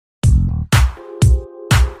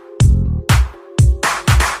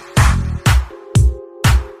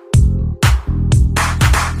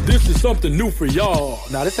is something new for y'all.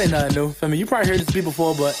 Nah, this ain't nothing new. Feel me? You probably heard this beat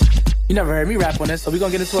before, but you never heard me rap on this, so we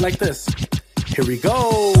gonna get into it like this. Here we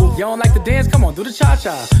go. You don't like to dance? Come on, do the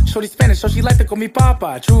cha-cha. Shorty Spanish, so she like to call me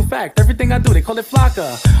Papa. True fact, everything I do, they call it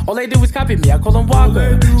Flocka. All they do is copy me, I call them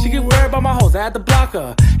Walker. She get worried about my hoes, I had to block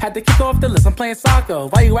her. Had to kick her off the list, I'm playing soccer.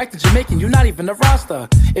 Why you acting Jamaican? You not even a roster.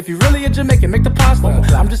 If you really a Jamaican, make the pasta.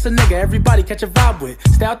 I'm just a nigga, everybody catch a vibe with.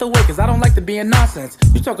 Stay out the way, cause I don't like to be in nonsense.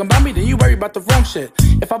 You talking about me, then you worry about the wrong shit.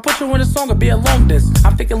 If I put you in a song, it'll be a long disc.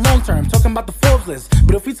 I'm thinking long term, talking about the Forbes list.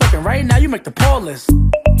 But if we talking right now, you make the poll list.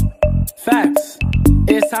 Facts.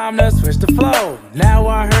 It's time to switch the flow. Now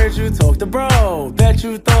I heard you talk to bro. Bet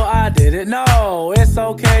you thought I didn't know. It's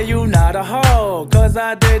okay, you not a hoe, cause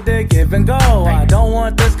I did the give and go. I don't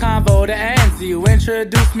want this convo to end, so you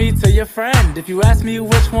introduce me to your friend. If you ask me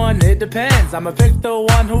which one, it depends. I'ma pick the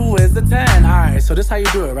one who is the 10. Alright, so this how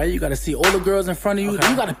you do it, right? You gotta see all the girls in front of you.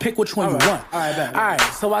 You gotta pick which one you want. Alright,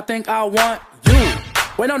 so I think I want you.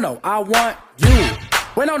 Wait, no, I want you.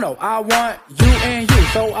 Wait, no, I want you and you.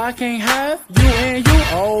 So I can't have you and you.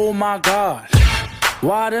 Oh my God,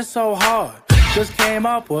 why this so hard? Just came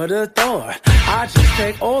up with a thought. I just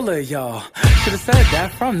take all of y'all. Should've said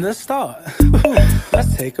that from the start.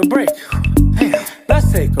 Let's take a break. Damn,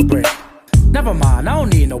 let's take a break. Never mind, I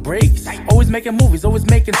don't need no breaks. Always making movies, always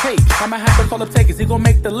making tapes. I'ma have to call up takers, he gon'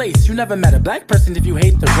 make the lace. You never met a black person if you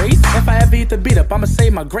hate the race. If I ever eat the beat up, I'ma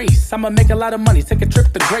save my grace. I'ma make a lot of money, take a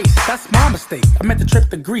trip to Grace. That's my mistake, I meant to trip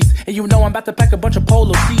to Greece. And you know I'm about to pack a bunch of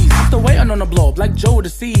polo tees. I'm still waiting on the blow up like Joe to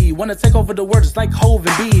see. Wanna take over the world just like Hov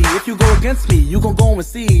and B. If you go against me, you gon' go and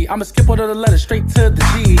see. I'ma skip all of the letters straight to the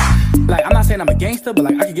G. Like, I'm not saying I'm a gangster, but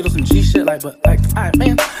like, I can get on some G shit. Like, but like, alright,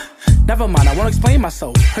 man. Never mind, I won't explain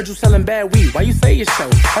myself. Heard you selling bad weed, why you say your show?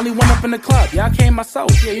 Only one up in the club, yeah, I came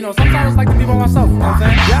myself. Yeah, you know, sometimes I like to be by myself, you know what I'm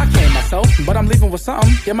saying? Yeah, I came myself, but I'm leaving with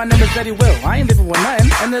something. Yeah, my name is Zeddy Will, I ain't leaving with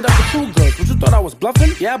nothing. Ended up with 2 girls, what you thought I was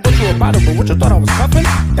bluffing? Yeah, I bought you a bottle, but what you thought I was cuffing?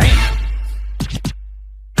 Damn. I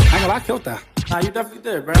ain't gonna lie, I killed that. Nah, you definitely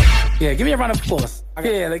did, bro. Yeah, give me a round of applause.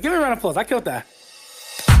 Yeah, like, give me a round of applause, I killed that.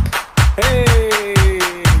 Hey.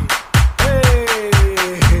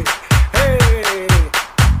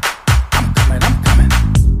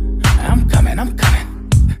 I'm coming.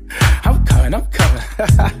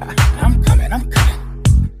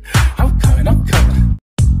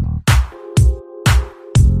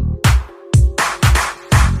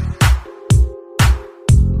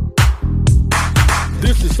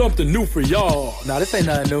 This is something new for y'all. Nah, this ain't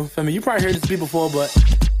nothing new. Feel me? You probably heard this beat before, but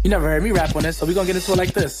you never heard me rap on this, so we gonna get into it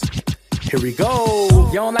like this. Here we go.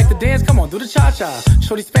 You don't like to dance? Come on, do the cha-cha.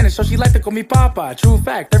 Shorty Spanish, so she like to call me Papa. True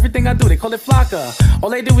fact, everything I do, they call it Flocka. All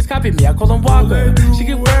they do is copy me, I call them Walker. She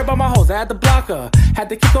get worried about my hoes, I had to block her. Had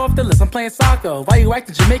to kick her off the list, I'm playing soccer. Why you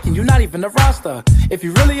acting Jamaican? You not even a roster. If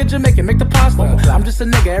you really a Jamaican, make the pasta. I'm just a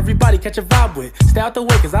nigga, everybody catch a vibe with. Stay out the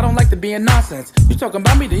way, cause I don't like to be in nonsense. You talking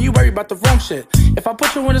about me, then you worry about the wrong shit. If I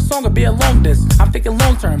put you in a song, it'll be a long disc. I'm thinking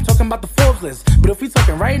long term, talking about the Forbes list. But if we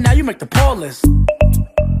talking right now, you make the poll list.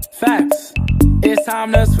 Facts. It's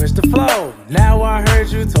time to switch the flow. Now I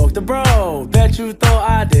heard you talk to bro. Bet you thought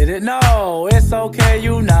I didn't know. It's okay,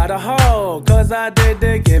 you not a hoe, cause I did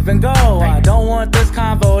the give and go. I don't want this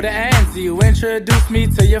convo to end, so you introduce me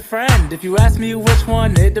to your friend. If you ask me which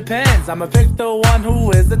one, it depends. I'ma pick the one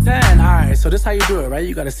who is the 10. Alright, so this how you do it, right?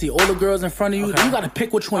 You gotta see all the girls in front of you. You gotta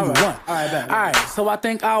pick which one you want. Alright, so I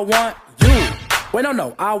think I want you. Wait,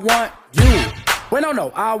 no, I want you. Wait,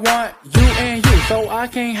 no, I want you and you. So I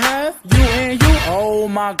can't have you and you. Oh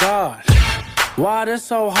my God, why this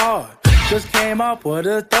so hard? Just came up with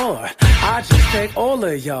a thought. I just take all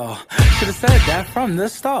of y'all. Should've said that from the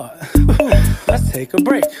start. Let's take a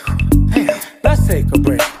break. Damn, let's take a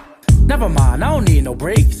break. Never mind, I don't need no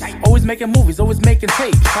breaks. Always making movies, always making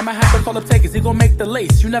tapes. I'ma have to call up takers, he gon' make the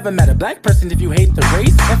lace. You never met a black person if you hate the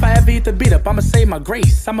race. If I ever eat the beat up, I'ma save my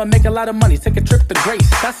grace. I'ma make a lot of money, take a trip to Grace.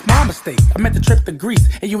 That's my mistake, I meant to trip to Greece.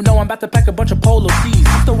 And you know I'm about to pack a bunch of polo tees.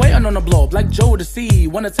 I'm still waiting on the blow up like Joe to see.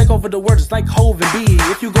 Wanna take over the world just like Hov and B.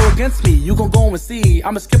 If you go against me, you gon' go and see.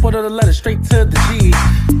 I'ma skip all of the letters straight to the G.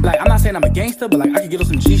 Like, I'm not saying I'm a gangster, but like, I can get on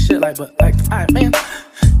some G shit. Like, but like, alright, man.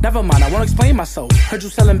 Never mind, I won't explain myself. Heard you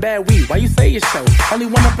selling bad weed, why you say your show? Only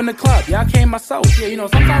one up in the club, yeah, I came myself. Yeah, you know,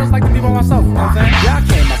 sometimes I like to be by myself, you know what I'm saying? Yeah, I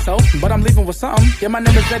came myself, but I'm leaving with something. Yeah, my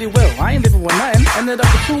name is Zeddy Will, I ain't leaving with nothing. Ended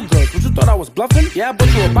up with 2 girls, what you thought I was bluffing? Yeah, I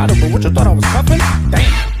bought you a bottle, but what you thought I was cuffing? Damn. I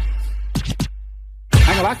ain't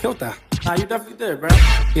gonna lie, I killed that. Nah, you definitely did, bro.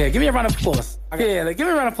 Yeah, give me a round of applause. Yeah, like, give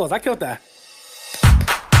me a round of applause, I killed that.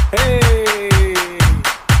 Hey.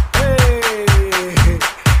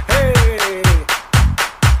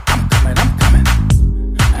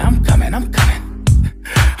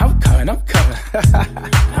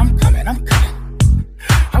 I'm coming.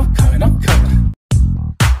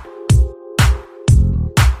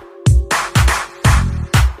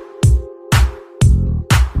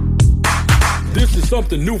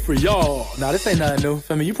 something new for y'all. Nah, this ain't nothing new.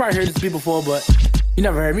 Feel me? You probably heard this beat before, but you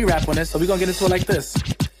never heard me rap on this, so we gonna get into it like this.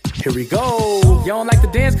 Here we go. You don't like to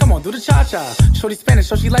dance? Come on, do the cha-cha. Shorty Spanish,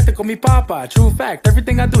 so she like to call me Papa. True fact,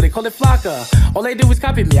 everything I do, they call it Flocka. All they do is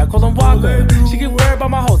copy me, I call them Walker. She get worried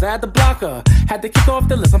about my hoes, I had to block her. Had to kick off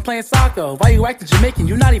the list, I'm playing soccer. Why you acting Jamaican?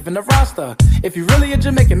 You not even a roster. If you really a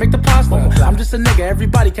Jamaican, make the pasta. I'm just a nigga,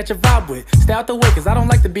 everybody catch a vibe with. Stay out the way, cause I don't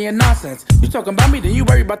like to be in nonsense. You talking about me, then you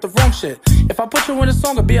worry about the wrong shit. If I put you in a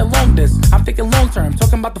song, it'll be a long diss. I'm thinking long term,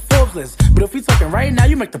 talking about the Forbes list. But if we talking right now,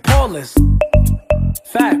 you make the Paul list.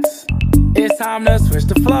 Facts. It's time to switch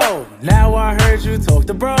the flow. Now I heard you talk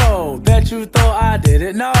to bro. Bet you thought I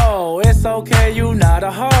didn't know. It's okay, you not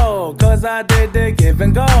a hoe, cause I did the give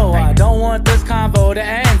and go. I don't want this convo to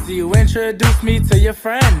end, so you introduce me to your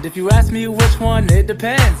friend. If you ask me which one, it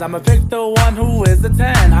depends. I'ma pick the one who is the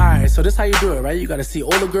 10. Alright, so this how you do it, right? You gotta see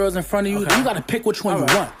all the girls in front of you, then you gotta pick which one you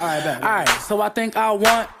want. Alright, so I think I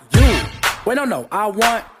want you. Wait, no, I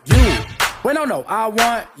want you. Wait, no, I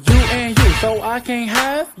want you and you, so I can't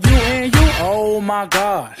have you and you. Oh my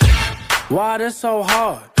God, why this so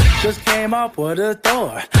hard? Just came up with a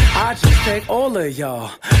thought. I just take all of y'all.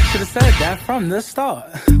 Should've said that from the start.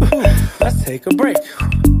 Let's take a break.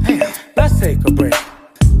 Damn, let's take a break.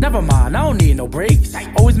 Never mind, I don't need no breaks.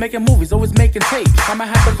 Always making movies, always making tapes. I'ma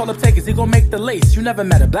have to call up takers, he gon' make the lace. You never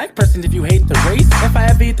met a black person if you hate the race. If I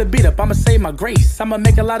ever eat the beat up, I'ma save my grace. I'ma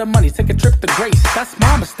make a lot of money, take a trip to Grace. That's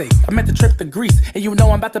my mistake, I meant the trip to Greece. And you know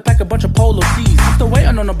I'm about to pack a bunch of polo tees. I'm still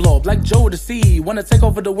waiting on the blow up like Joe to see. Wanna take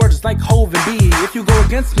over the world just like Hov and B. If you go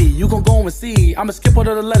against me, you gon' go and see. I'ma skip all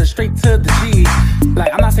of the letters straight to the G.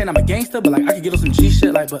 Like, I'm not saying I'm a gangster, but like, I could get on some G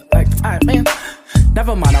shit. Like, but like, alright, man.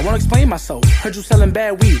 Never mind, I won't explain myself. Heard you selling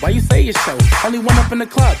bad weed, why you say your show? Only one up in the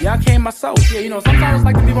club, yeah, I came myself. Yeah, you know, sometimes I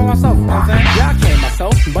like to be by myself, you know what I'm saying? Yeah, I came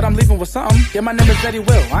myself, but I'm leaving with something. Yeah, my name is Zeddy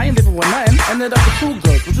Will, I ain't leaving with nothing. Ended up with 2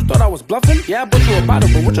 girls, what you thought I was bluffing? Yeah, I bought you a bottle,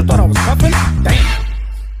 but what you thought I was cuffing? Damn. I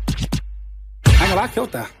ain't gonna lie, I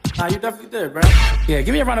killed that. Nah, you definitely did, bro. Yeah,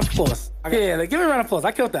 give me a round of applause. Yeah, like, give me a round of applause,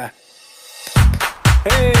 I killed that.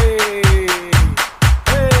 Hey.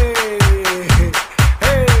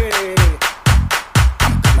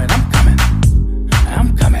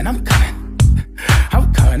 I'm coming.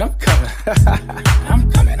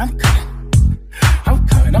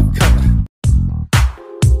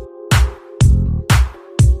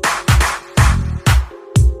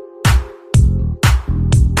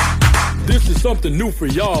 This is something new for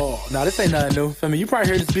y'all. Nah, this ain't nothing new. Feel me? You probably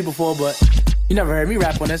heard this beat before, but you never heard me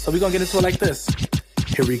rap on this, so we gonna get into it like this.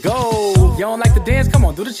 Here we go. You don't like to dance? Come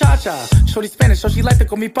on, do the cha-cha. Shorty Spanish, so she like to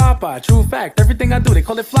call me Papa. True fact, everything I do, they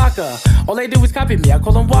call it Flocka. All they do is copy me, I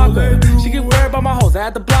call them Walker. She get worried about my hoes, I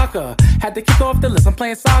had to block her. Had to kick off the list, I'm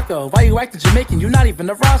playing soccer. Why you acting Jamaican? You not even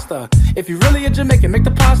a roster. If you really a Jamaican, make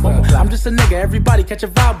the pasta. I'm just a nigga, everybody catch a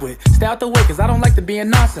vibe with. Stay out the way, cause I don't like to be in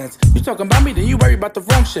nonsense. You talking about me, then you worry about the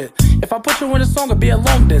wrong shit. If I put you in a song, it'll be a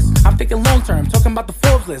long diss. I'm thinking long term, talking about the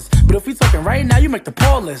Forbes list. But if we talking right now, you make the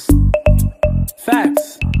Paul list.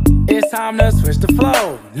 Facts. It's time to switch the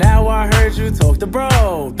flow. Now I heard you talk to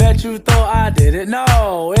bro. Bet you thought I didn't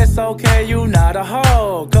know. It's okay, you not a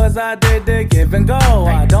hoe, cause I did the give and go.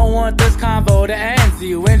 I don't want this convo to end, so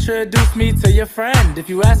you introduce me to your friend. If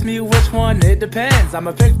you ask me which one, it depends.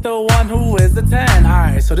 I'ma pick the one who is the 10.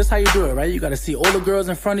 Alright, so this how you do it, right? You gotta see all the girls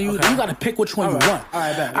in front of you, then you gotta pick which one you want.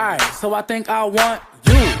 Alright, so I think I want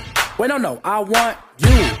you. Wait, no, I want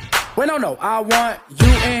you. Wait, no, I want you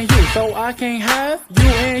and you, so I can't have you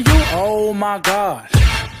and you. Oh my God,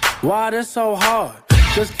 why this so hard?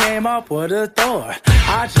 Just came up with a thought.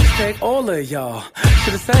 I just take all of y'all.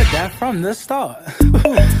 Should've said that from the start.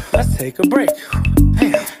 Let's take a break.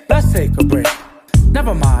 Damn, let's take a break.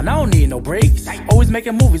 Never mind, I don't need no breaks. Always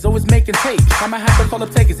making movies, always making tapes. I'ma have to call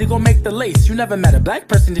up takers, he gon' make the lace. You never met a black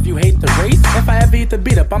person if you hate the race. If I ever eat the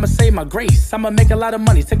beat up, I'ma save my grace. I'ma make a lot of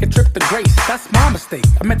money, take a trip to Grace. That's my mistake,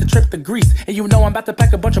 I meant the trip to Greece. And you know I'm about to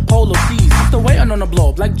pack a bunch of polo tees. I'm still waiting on the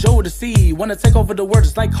blow up like Joe to see. Wanna take over the world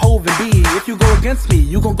just like Hov and B. If you go against me,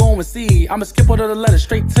 you gon' go and see. I'ma skip all of the letters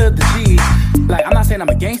straight to the G. Like, I'm not saying I'm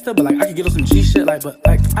a gangster, but like, I could get on some G shit. Like, but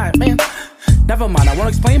like, alright, man. Never mind, I won't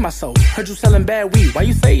explain myself. Heard you selling bad weed, why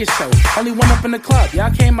you say your show? Only one up in the club, yeah,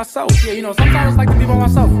 I came myself. Yeah, you know, sometimes I like to be by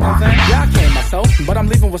myself, you know what I'm saying? Yeah, I came myself, but I'm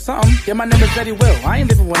leaving with something. Yeah, my name is Zeddy Will, I ain't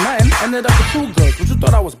leaving with nothing. Ended up with 2 girls, what you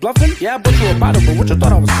thought I was bluffing? Yeah, I bought you a bottle, but what you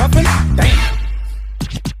thought I was cuffing? Damn. I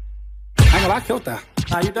ain't gonna lie, I killed that.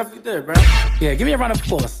 Nah, you definitely did, bro. Yeah, give me a round of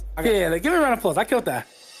applause. Yeah, like, give me a round of applause, I killed that.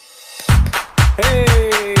 Hey.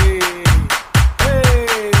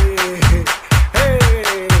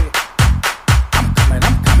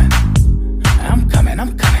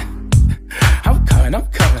 I'm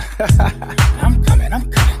coming. I'm coming.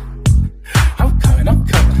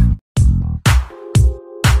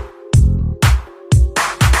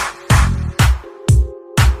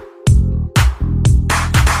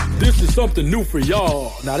 This is something new for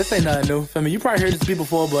y'all. Nah, this ain't nothing new. Feel me? You probably heard this beat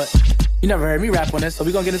before, but you never heard me rap on this, so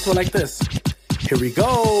we gonna get into it like this. Here we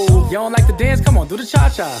go. You don't like to dance? Come on, do the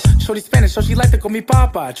cha-cha. Shorty Spanish, so she like to call me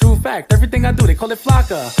Papa. True fact, everything I do, they call it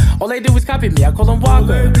Flocka. All they do is copy me, I call them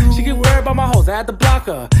Walker. She get worried about my hoes, I had to block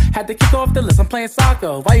her. Had to kick off the list, I'm playing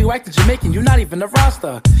soccer. Why you acting Jamaican? You not even a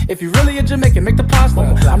roster. If you really a Jamaican, make the pasta.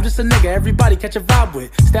 I'm just a nigga, everybody catch a vibe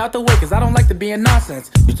with. Stay out the way, cause I don't like to be in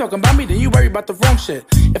nonsense. You talking about me, then you worry about the wrong shit.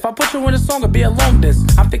 If I put you in a song, it'll be a long diss.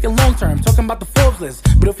 I'm thinking long term, talking about the Forbes list.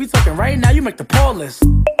 But if we talking right now, you make the poll list.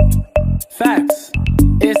 Facts.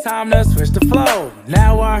 It's time to switch the flow.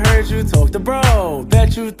 Now I heard you talk to bro.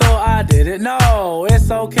 Bet you thought I didn't know. It's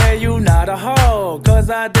okay, you not a hoe, cause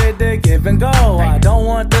I did the give and go. I don't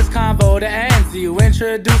want this convo to end, so you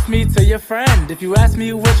introduce me to your friend. If you ask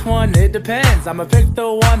me which one, it depends. I'ma pick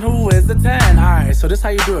the one who is the 10. Alright, so this how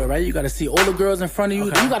you do it, right? You gotta see all the girls in front of you.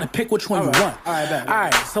 You gotta pick which one you want.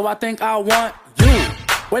 Alright, so I think I want you.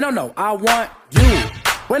 Wait, no, I want you.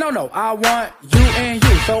 Wait, no, I want you and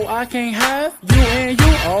you. So I can't have you and you.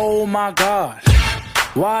 Oh my God,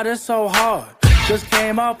 why this so hard? Just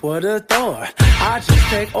came up with a thought. I just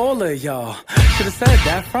take all of y'all. Should've said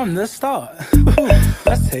that from the start.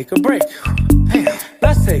 Let's take a break. Damn,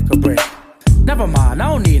 let's take a break. Never mind, I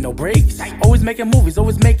don't need no breaks. Always making movies,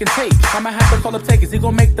 always making tapes. I'ma have to call up takers, he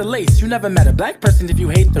gon' make the lace. You never met a black person if you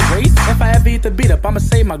hate the race. If I ever eat the beat up, I'ma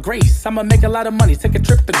say my grace. I'ma make a lot of money, take a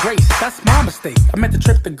trip to Grace. That's my mistake, I meant to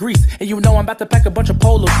trip to Greece. And you know I'm about to pack a bunch of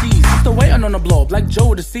polo tees. I'm still waiting on the blow up like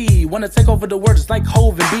Joe to see. Wanna take over the world just like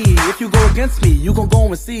Hov and B. If you go against me, you gon' go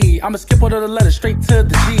and see. I'ma skip all of the letters straight to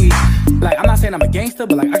the G. Like, I'm not saying I'm a gangster,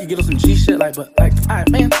 but like, I can get on some G shit. Like, but like, alright,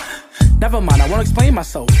 man. Never mind, I won't explain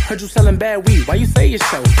myself. Heard you selling bad weed, why you say your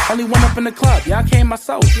show? Only one up in the club, yeah, I came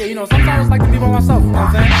myself. Yeah, you know, sometimes I like to be by myself, you know what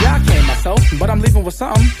I'm saying? Yeah, I came myself, but I'm leaving with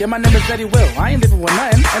something. Yeah, my name is Zeddy Will, I ain't leaving with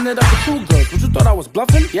nothing. Ended up with 2 girls, what you thought I was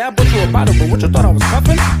bluffing? Yeah, I bought you a bottle, but what you thought I was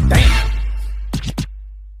cuffing? Damn. I ain't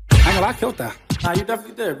gonna lie, I killed that. Nah, you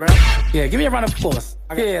definitely did, bro. Yeah, give me a round of applause.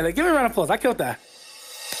 Yeah, like, give me a round of applause, I killed that.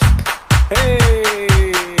 Hey.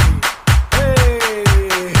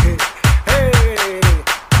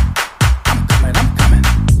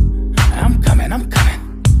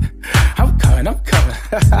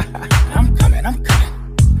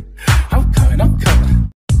 I'm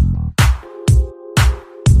coming.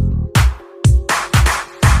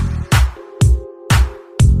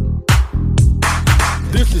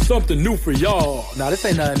 This is something new for y'all. Nah, this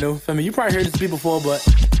ain't nothing new. Feel me? You probably heard this beat before, but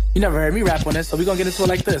you never heard me rap on this, so we gonna get into it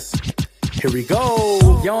like this. Here we go.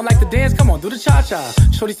 You don't like to dance? Come on, do the cha-cha.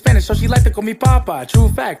 Shorty Spanish, so she like to call me Papa. True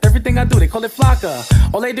fact, everything I do, they call it Flocka.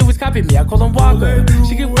 All they do is copy me, I call them Walker.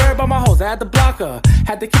 She get worried about my hoes, I had to block her.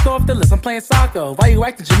 Had to kick off the list, I'm playing soccer. Why you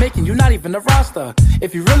acting Jamaican? You not even a roster.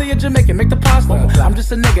 If you really a Jamaican, make the pasta. I'm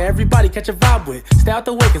just a nigga, everybody catch a vibe with. Stay out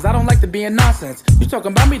the way, cause I don't like to be in nonsense. You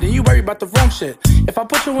talking about me, then you worry about the wrong shit. If I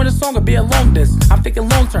put you in a song, it'll be a long diss. I'm thinking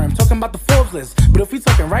long term, talking about the Forbes list. But if we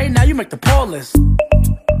talking right now, you make the poll list.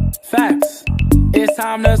 Facts. It's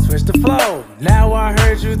time to switch the flow. Now I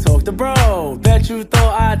heard you talk to bro. Bet you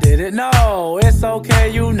thought I didn't know. It's okay,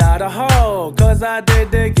 you not a hoe, cause I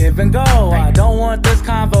did the give and go. I don't want this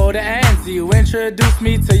convo to end, so you introduce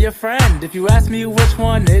me to your friend. If you ask me which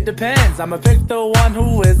one, it depends. I'ma pick the one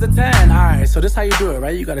who is the 10. Alright, so this how you do it,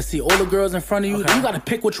 right? You gotta see all the girls in front of you. You gotta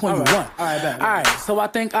pick which one you want. Alright, so I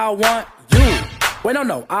think I want you. Wait,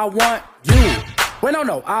 no, I want you. Wait,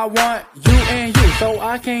 no, I want you and you. So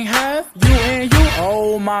I can't have you and you.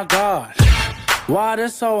 Oh my God, why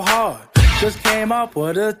this so hard? Just came up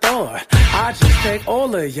with a thought. I just take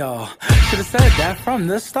all of y'all. Should've said that from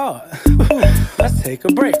the start. Let's take a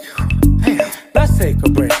break. Damn, let's take a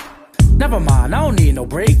break. Never mind, I don't need no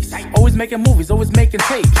breaks. Always making movies, always making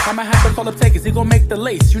tapes. I'ma have to call up takers, he gon' make the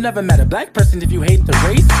lace. You never met a black person if you hate the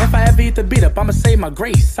race. If I ever eat the beat up, I'ma say my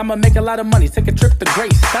grace. I'ma make a lot of money, take a trip to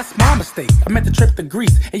Grace. That's my mistake, I meant to trip to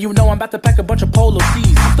Greece. And you know I'm about to pack a bunch of polo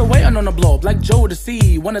tees. I'm still waiting on the blow up like Joe to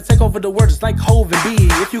see. Wanna take over the world just like Hov and B.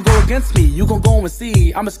 If you go against me, you gon' go and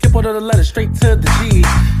see. I'ma skip all of the letters straight to the G.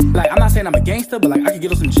 Like, I'm not saying I'm a gangster, but like, I can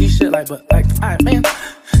get on some G shit. Like, but like, alright, man.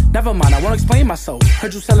 Never mind, I won't explain myself.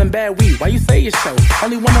 Heard you selling bad weed, why you say your show?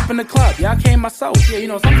 Only one up in the club, yeah, I came myself. Yeah, you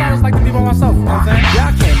know, sometimes I like to be by myself, you know what I'm saying?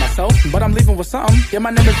 Yeah, I came myself, but I'm leaving with something. Yeah, my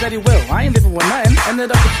name is Zeddy Will, I ain't leaving with nothing.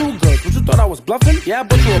 Ended up with 2 girls, what you thought I was bluffing? Yeah, I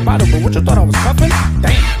bought you a bottle, but what you thought I was cuffing? Damn.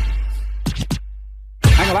 I ain't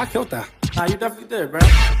gonna lie, I killed that. Nah, you definitely did, bro.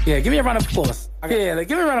 Yeah, give me a round of applause. Yeah, like,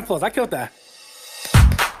 give me a round of applause, I killed that.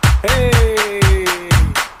 Hey.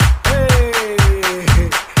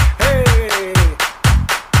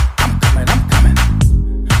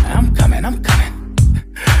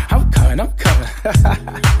 I'm coming.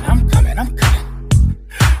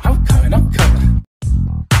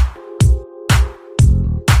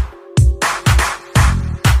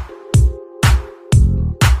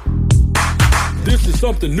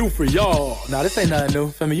 something new for y'all. Nah, this ain't nothing new.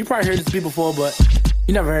 Feel me? You probably heard this beat before, but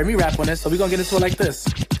you never heard me rap on this, so we gonna get into it like this.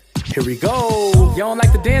 Here we go. You don't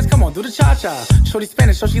like to dance? Come on, do the cha-cha. Shorty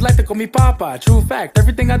Spanish, so she like to call me Papa. True fact,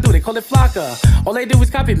 everything I do, they call it Flocka. All they do is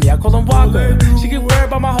copy me, I call them Walker. She get worried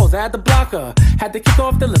about my hoes, I had to block her. Had to kick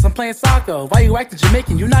off the list, I'm playing soccer. Why you acting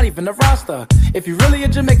Jamaican? You not even a roster. If you really a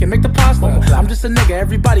Jamaican, make the pasta. I'm just a nigga,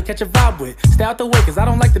 everybody catch a vibe with. Stay out the way, cause I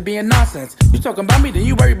don't like to be in nonsense. You talking about me, then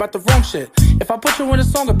you worry about the wrong shit. If I put you in a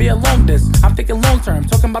song, it'll be a long disc. I'm thinking long term,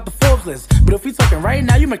 talking about the Forbes list. But if we talking right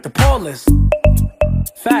now, you make the Paul list.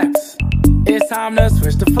 Facts. It's time to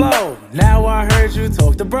switch the flow. Now I heard you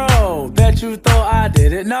talk to bro. Bet you thought I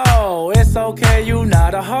didn't know. It's okay, you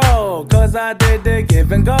not a hoe, cause I did the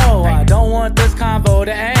give and go. I don't want this convo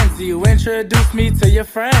to end. So you introduce me to your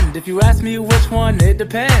friend. If you ask me which one, it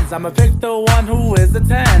depends. I'ma pick the one who is the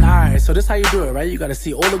 10. Alright, so this how you do it, right? You gotta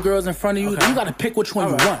see all the girls in front of you. Okay. You gotta pick which one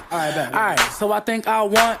you want. Alright, so I think I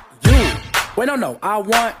want you. Wait, no, I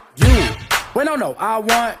want you. Wait, no, I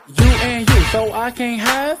want you and you. So I can't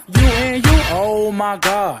have you and you. Oh my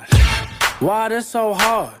God, why this so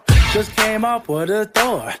hard? Just came up with a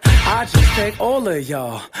thought. I just take all of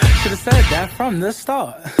y'all. Should've said that from the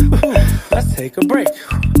start. Let's take a break.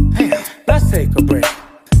 Damn, let's take a break.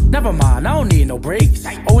 Never mind, I don't need no breaks.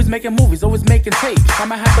 Always making movies, always making tapes.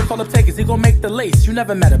 I'ma have to call up Takers, he gon' make the lace. You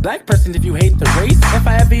never met a black person if you hate the race. If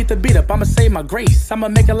I ever eat the beat up, I'ma save my grace. I'ma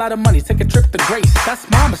make a lot of money, take a trip to Grace. That's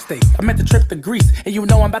my mistake, I meant to trip to Greece. And you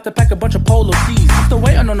know I'm about to pack a bunch of polo tees. I'm still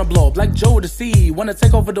waiting on the blow up like Joe to see. Wanna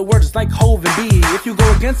take over the world just like Hov and B. If you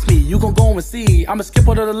go against me, you gon' go and see. I'ma skip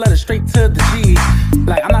all of the letters straight to the G.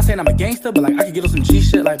 Like, I'm not saying I'm a gangster, but like, I can get on some G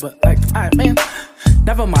shit. Like, but like, alright man,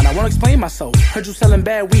 never mind, I won't explain myself. Heard you selling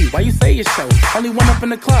bad weed, why you say your show? Only one up in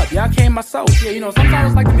the club, yeah, I came myself. Yeah, you know,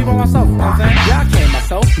 sometimes I like to be by myself, you know what I'm saying? Yeah, I came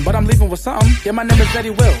myself, but I'm leaving with something. Yeah, my name is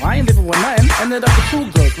Zeddy Will, I ain't leaving with nothing. Ended up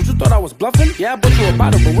with 2 girls, what you thought I was bluffing? Yeah, I bought you a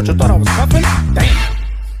bottle, but what you thought I was cuffing? Damn. I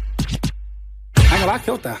ain't gonna lie, I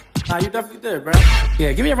killed that. Nah, you definitely did, bro.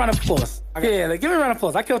 Yeah, give me a round of applause. Yeah, like, give me a round of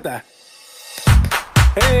applause, I killed that.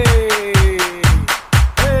 Hey.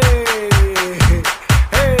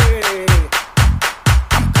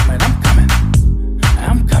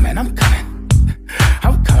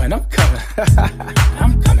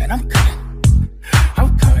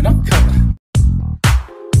 I'm coming.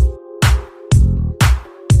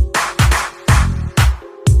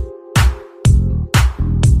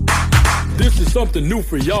 This is something new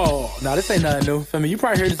for y'all. Nah, this ain't nothing new. Feel me? You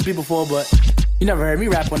probably heard this beat before, but you never heard me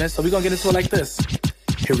rap on this, so we gonna get into it like this.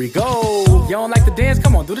 Here we go. You don't like to dance?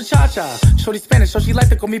 Come on, do the cha-cha. Shorty Spanish, so she like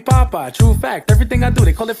to call me Papa. True fact, everything I do,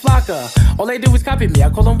 they call it Flocka. All they do is copy me, I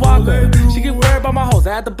call them Walker. She get worried about my hoes,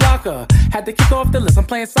 I had to block her. Had to kick off the list, I'm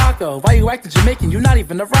playing soccer. Why you acting Jamaican? You not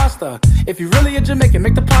even a roster. If you really a Jamaican,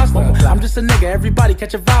 make the pasta. I'm just a nigga, everybody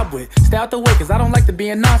catch a vibe with. Stay out the way, cause I don't like to be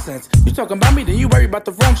in nonsense. You talking about me, then you worry about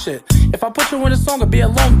the wrong shit. If I put you in a song, it'll be a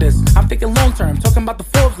long disc. I'm thinking long term, talking about the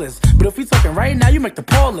Forbes list. But if we talking right now, you make the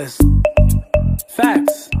Paul list.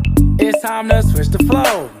 Facts. It's time to switch the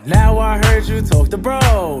flow. Now I heard you talk to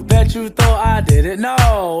bro. Bet you thought I didn't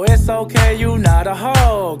know. It's okay, you not a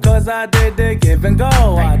hoe, cause I did the give and go.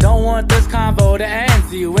 I don't want this convo to end.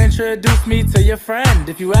 So you introduce me to your friend.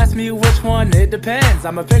 If you ask me which one, it depends.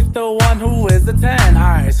 I'ma pick the one who is the 10.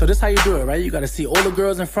 Alright, so this how you do it, right? You gotta see all the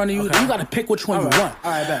girls in front of you. Then you gotta pick which one you want.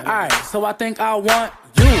 Alright, so I think I want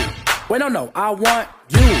you. Wait, no, I want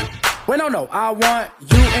you. Wait, no, I want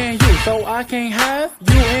you and you. So I can't have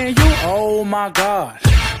you and you. Oh my God,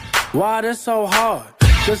 why this so hard?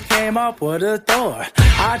 Just came up with a thought.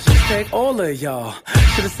 I just take all of y'all.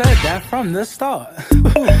 Should've said that from the start.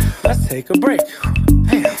 Let's take a break.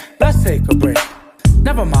 Damn, let's take a break.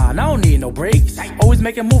 Never mind, I don't need no breaks. Always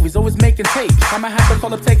making movies, always making tapes. I'ma have to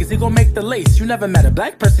call up Takers, he gon' make the lace. You never met a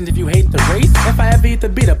black person if you hate the race. If I ever eat the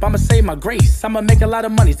beat up, I'ma save my grace. I'ma make a lot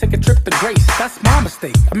of money, take a trip to Grace. That's my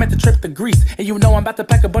mistake, I meant to trip to Greece. And you know I'm about to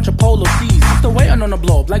pack a bunch of polo tees. I'm still waiting on the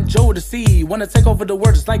blow up like Joe to see. Wanna take over the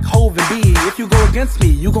world just like Hov and B. If you go against me,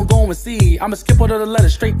 you gon' go and see. I'ma skip all of the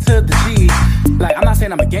letters straight to the G. Like, I'm not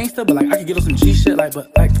saying I'm a gangster, but like, I can get on some G shit. Like, but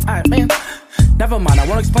like, alright man, never mind, I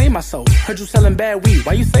won't explain myself. Heard you selling bad weed,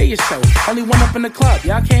 why you say your show? Only one up in the club,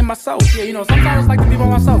 yeah, I came myself. Yeah, you know, sometimes I like to be by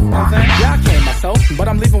myself, you know what I'm saying? Yeah, I came myself, but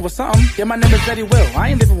I'm leaving with something. Yeah, my name is Zeddy Will, I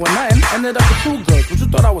ain't leaving with nothing. Ended up with 2 girls, what you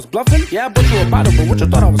thought I was bluffing? Yeah, I bought you a bottle, but what you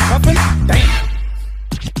thought I was cuffing? Damn.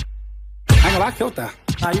 I ain't gonna lie, I killed that.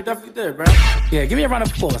 Nah, you definitely did, bro. Yeah, give me a round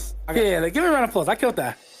of applause. Yeah, like, give me a round of applause, I killed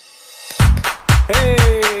that. Hey.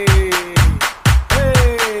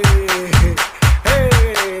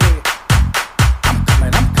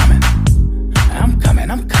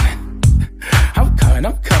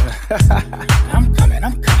 I'm coming.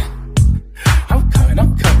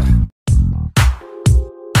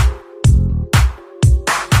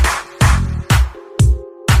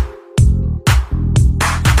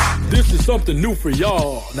 is something new for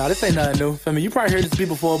y'all. Nah, this ain't nothing new. Feel me? You probably heard this beat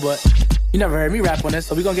before, but you never heard me rap on this,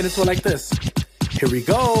 so we gonna get into it like this. Here we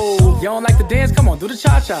go. You don't like to dance? Come on, do the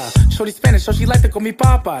cha-cha. Shorty Spanish, so she like to call me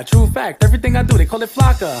Papa. True fact, everything I do, they call it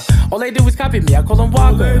Flocka. All they do is copy me, I call them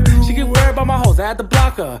Walker. She get worried about my hoes, I had to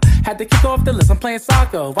block her. Had to kick off the list, I'm playing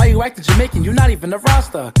soccer. Why you acting Jamaican? You not even a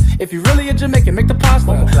roster. If you really a Jamaican, make the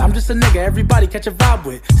pasta. I'm just a nigga, everybody catch a vibe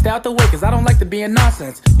with. Stay out the way, cause I don't like to be in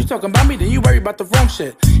nonsense. You talking about me, then you worry about the wrong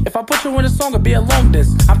shit. If I put you in a song, it'll be a long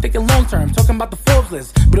disc. I'm thinking long term, talking about the Forbes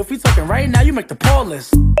list. But if we talking right now, you make the poll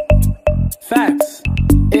list. Facts.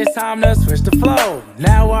 It's time to switch the flow.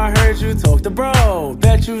 Now I heard you talk to bro.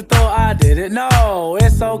 Bet you thought I didn't know.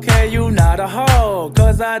 It's okay, you not a hoe,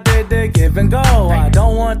 cause I did the give and go. I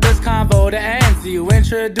don't want this convo to end, so you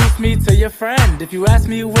introduce me to your friend. If you ask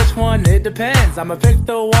me which one, it depends. I'ma pick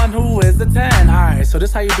the one who is the 10. Alright, so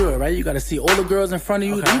this how you do it, right? You gotta see all the girls in front of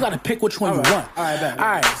you, then you gotta pick which one you want.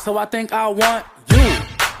 Alright, so I think I want you.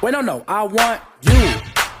 Wait, no, I want you.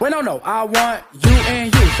 Wait, no, I want you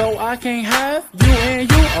and you. So I can't have you and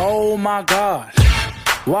you. Oh my God,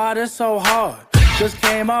 why this so hard? Just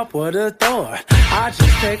came up with a thought. I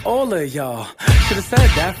just take all of y'all. Should've said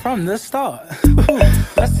that from the start.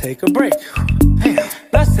 Let's take a break.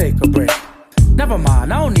 Let's take a break. Never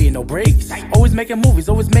mind, I don't need no breaks. Always making movies,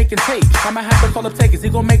 always making tapes. I'ma have to call up Takers, he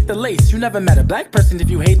gon' make the lace. You never met a black person if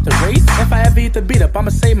you hate the race. If I ever eat the beat up,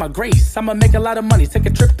 I'ma save my grace. I'ma make a lot of money, take a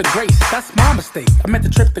trip to Grace. That's my mistake, I meant the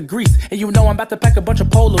trip to Greece. And you know I'm about to pack a bunch of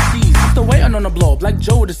polo tees. I'm still waiting on the blow up like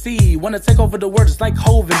Joe to see. Wanna take over the world just like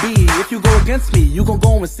Hov and B. If you go against me, you gon'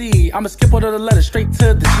 go and see. I'ma skip all of the letters straight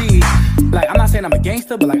to the G. Like, I'm not saying I'm a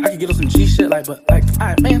gangster, but like, I can get on some G shit. Like, but like,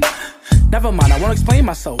 alright, man. Never mind, I won't explain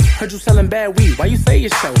myself. Heard you selling bad weed, why you say your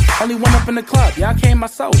show? Only one up in the club, yeah, I came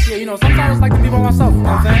myself. Yeah, you know, sometimes I like to be by myself, you know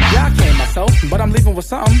what I'm saying? Yeah, I came myself, but I'm leaving with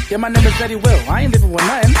something. Yeah, my name is Zeddy Will, I ain't leaving with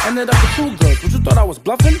nothing. Ended up with 2 girls, what you thought I was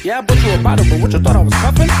bluffing? Yeah, I bought you a bottle, but what you thought I was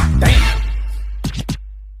cuffing? Damn. I ain't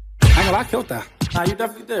gonna lie, I killed that. Nah, you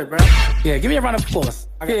definitely did, bro. Yeah, give me a round of applause.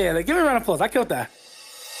 Yeah, like, give me a round of applause, I killed that.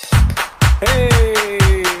 Hey.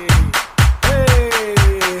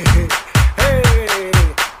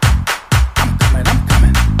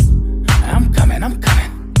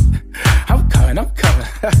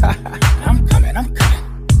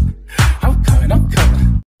 I'm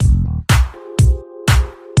coming.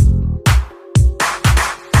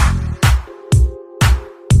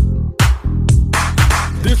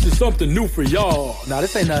 This is something new for y'all. Nah,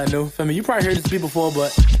 this ain't nothing new. Feel me? You probably heard this beat before,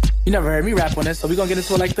 but you never heard me rap on this, so we gonna get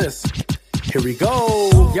into it like this. Here we go.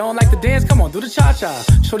 You don't like to dance? Come on, do the cha-cha.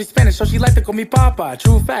 Shorty Spanish, so she like to call me Papa.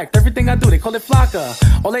 True fact, everything I do, they call it Flocka.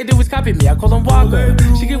 All they do is copy me, I call them Walker.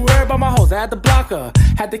 She get worried about my hoes, I had to block her.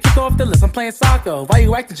 Had to kick off the list, I'm playing soccer. Why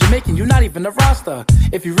you acting Jamaican? You not even a roster.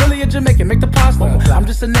 If you really a Jamaican, make the pasta. I'm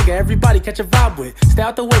just a nigga, everybody catch a vibe with. Stay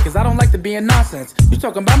out the way, cause I don't like to be in nonsense. You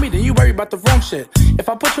talking about me, then you worry about the wrong shit. If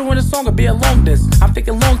I put you in a song, it'll be a long disc. I'm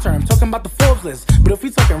thinking long term, talking about the Forbes list. But if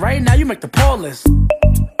we talking right now, you make the poll list.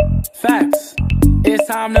 Facts. It's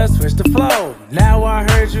time to switch the flow. Now I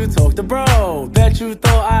heard you talk to bro. Bet you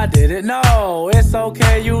thought I didn't know. It's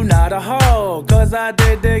okay, you not a hoe, cause I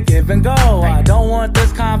did the give and go. I don't want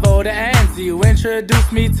this convo to end, so you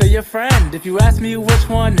introduce me to your friend. If you ask me which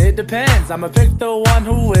one, it depends. I'ma pick the one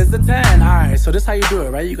who is the 10. Alright, so this how you do it,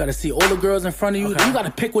 right? You gotta see all the girls in front of you, then you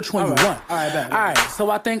gotta pick which one you want. Alright, so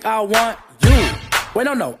I think I want you. Wait,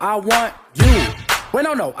 no, I want you. Wait,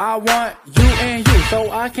 no, I want you and you.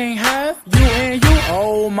 So I can't have you and you.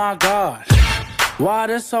 Oh my God, why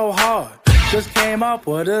this so hard? Just came up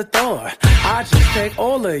with a thought. I just take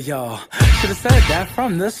all of y'all. Should've said that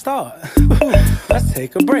from the start. Let's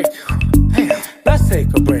take a break. Let's take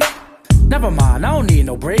a break. Never mind, I don't need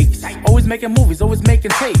no breaks. Always making movies, always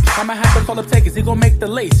making tapes. I'ma have to call up Takers, he gon' make the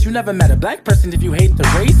lace. You never met a black person if you hate the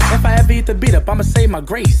race. If I ever eat the beat up, I'ma save my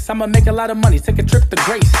grace. I'ma make a lot of money, take a trip to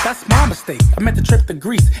Grace. That's my mistake, I meant the trip to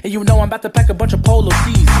Greece. And you know I'm about to pack a bunch of polo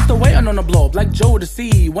tees. I'm still waiting on the blow up like Joe to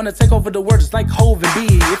see. Wanna take over the world just like Hov and B.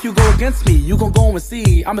 If you go against me, you gon' go and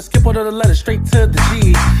see. I'ma skip all of the letters straight to the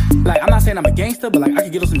G. Like, I'm not saying I'm a gangster, but like, I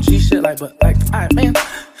can get on some G shit. Like, but like, alright, man.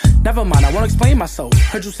 Never mind, I won't explain myself.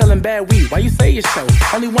 Heard you selling bad weed, why you say your show?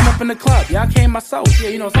 Only one up in the club, yeah, I came myself. Yeah,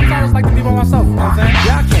 you know, sometimes I like to be by myself, you know what I'm saying?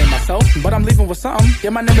 Yeah, I came myself, but I'm leaving with something.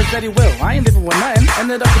 Yeah, my name is Zeddy Will, I ain't leaving with nothing.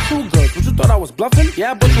 Ended up with 2 girls, what you thought I was bluffing?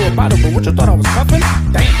 Yeah, I bought you a bottle, but what you thought I was cuffing?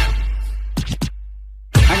 Damn. I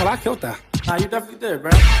ain't gonna lie, I killed that. Nah, you definitely did,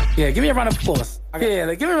 bro. Yeah, give me a round of applause. Yeah,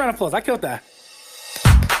 like, give me a round of applause, I killed that.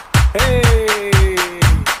 Hey.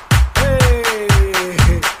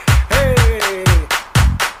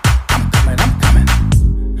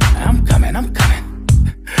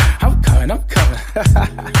 I'm coming.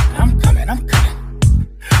 I'm coming.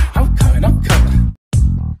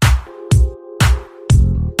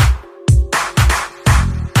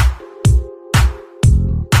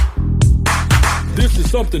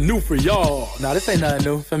 is something new for y'all. Nah, this ain't nothing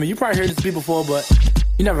new. Feel me? You probably heard this beat before, but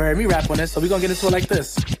you never heard me rap on this, so we gonna get into it like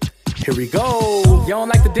this. Here we go. You don't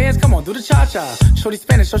like to dance? Come on, do the cha-cha. Shorty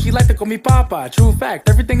Spanish, so she like to call me Papa. True fact,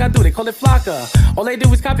 everything I do, they call it Flocka. All they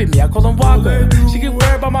do is copy me, I call them Walker. She get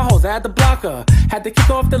worried about my hoes, I had to block her. Had to kick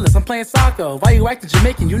her off the list, I'm playing soccer. Why you acting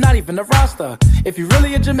Jamaican? You not even a roster. If you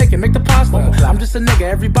really a Jamaican, make the pasta. I'm just a nigga,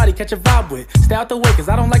 everybody catch a vibe with. Stay out the way, cause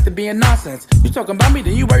I don't like to be in nonsense. You talking about me,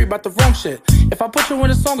 then you worry about the wrong shit. If I put you in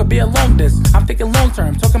a song, it'll be a long disc. I'm thinking long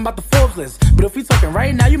term, talking about the Forbes list. But if we talking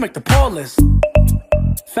right now, you make the poll list.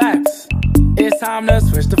 Facts. It's time to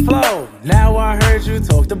switch the flow. Now I heard you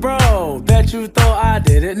talk to bro. Bet you thought I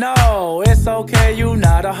didn't know. It's okay, you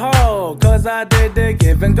not a hoe, cause I did the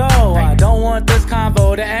give and go. I don't want this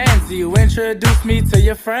convo to end, so you introduce me to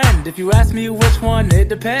your friend. If you ask me which one, it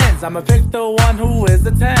depends. I'ma pick the one who is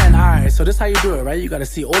the 10. Alright, so this how you do it, right? You gotta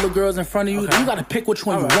see all the girls in front of you, then you gotta pick which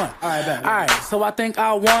one you want. Alright, so I think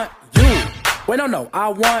I want you. Wait, no, I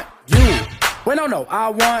want you. Wait, no, I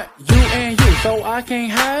want you and you, so I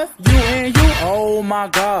can't have you and you. Oh my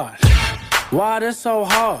God, why this so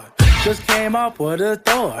hard? Just came up with a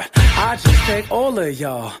thought. I just take all of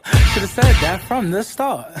y'all. Should've said that from the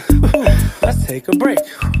start. Let's take a break.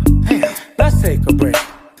 Damn, let's take a break.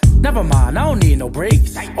 Never mind, I don't need no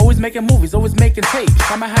breaks. Always making movies, always making tapes.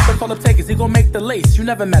 I'ma have to call up Takers, he gon' make the lace. You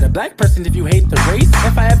never met a black person if you hate the race.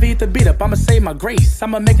 If I ever eat the beat up, I'ma save my grace.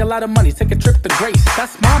 I'ma make a lot of money, take a trip to Grace.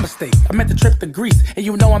 That's my mistake, I meant the trip to Greece. And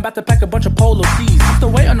you know I'm about to pack a bunch of polo tees. I'm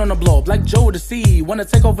still waiting on the blow up like Joe to see. Wanna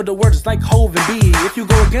take over the world just like Hov and B. If you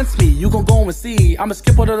go against me, you gon' go and see. I'ma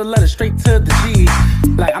skip all of the letters straight to the G.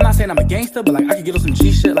 Like, I'm not saying I'm a gangster, but like, I can get on some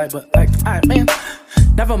G shit. Like, but like, alright man,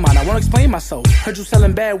 never mind, I won't explain myself. Heard you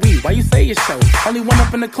selling bad weed, why you say your show? Only one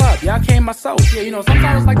up in the club, yeah, I came myself. Yeah, you know,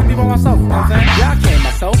 sometimes I like to be by myself, you know what I'm saying? Yeah, I came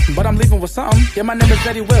myself, but I'm leaving with something. Yeah, my name is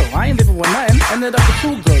Zeddy Will, I ain't leaving with nothing. Ended up with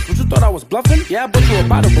 2 girls, what you thought I was bluffing? Yeah, I bought you a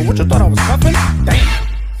bottle, but what you thought I was cuffing? Damn.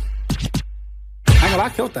 I ain't gonna lie, I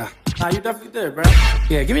killed that. Nah, you definitely did, bro.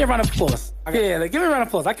 Yeah, give me a round of applause. Yeah, like, give me a round of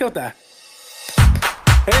applause, I killed that.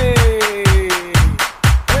 Hey.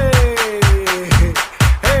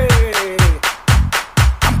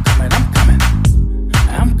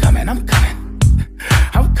 I'm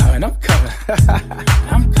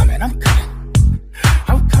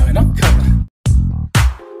coming.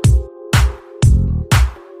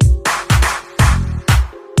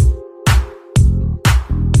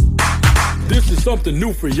 This is something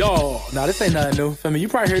new for y'all. Nah, this ain't nothing new. Feel me? You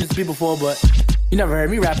probably heard this beat before, but you never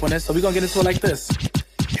heard me rap on this, so we gonna get into it like this.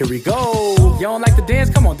 Here we go. You don't like to dance?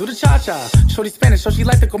 Come on, do the cha-cha. Shorty Spanish, so she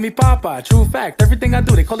like to call me Papa. True fact, everything I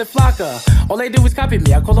do, they call it Flocka. All they do is copy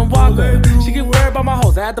me, I call them Walker. She get worried about my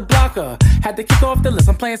hoes, I had to block her. Had to kick her off the list,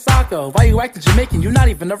 I'm playing soccer. Why you acting Jamaican? You not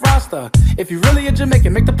even a roster. If you really a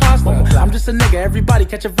Jamaican, make the pasta. I'm just a nigga, everybody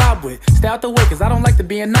catch a vibe with. Stay out the way, cause I don't like to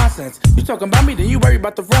be in nonsense. You talking about me, then you worry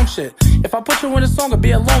about the wrong shit. If I put you in a song, it'll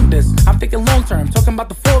be a long disc. I'm thinking long term, talking about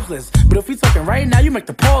the Forbes list. But if we talking right now, you make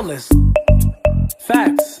the poll list.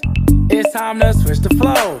 Facts. It's time to switch the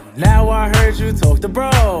flow. Now I heard you talk to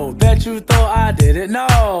bro. Bet you thought I didn't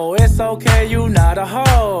know. It's okay, you not a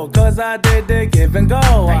hoe, cause I did the give and go.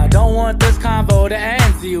 I don't want this convo to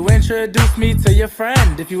end, so you introduce me to your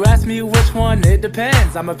friend. If you ask me which one, it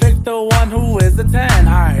depends. I'ma pick the one who is the 10.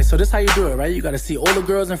 Alright, so this how you do it, right? You gotta see all the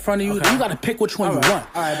girls in front of you, then you gotta pick which one you want.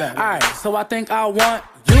 Alright, so I think I want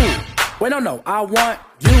you. Wait, no, I want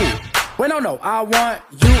you. Wait, no, I want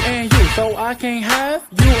you and you, so I can't have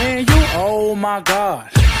you and you. Oh my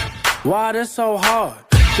God, why this so hard?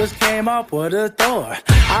 Just came up with a thought.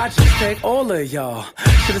 I just take all of y'all.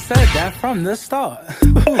 Should've said that from the start.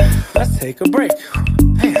 Let's take a break.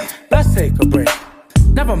 Damn, let's take a break.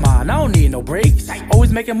 Never mind, I don't need no breaks.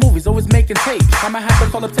 Always making movies, always making tapes. I'ma have to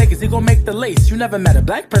call up Takers, he gon' make the lace. You never met a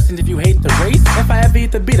black person if you hate the race. If I ever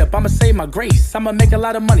eat the beat up, I'ma save my grace. I'ma make a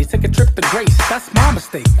lot of money, take a trip to Grace. That's my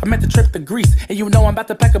mistake, I meant the trip to Greece. And you know I'm about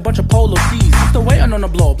to pack a bunch of polo tees. I'm still waiting on the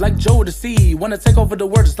blow up like Joe to see. Wanna take over the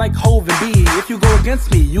world just like Hov and B. If you go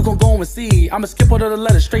against me, you gon' go and see. I'ma skip all of the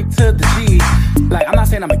letters straight to the G. Like, I'm not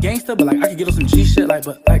saying I'm a gangster, but like, I can get on some G shit. Like,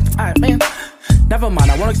 but like, alright man, never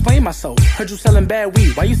mind, I won't explain myself. Heard you selling bad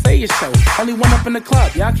weed, why you say your show? Only one up in the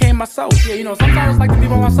club, yeah, I came myself. Yeah, you know, sometimes I like to be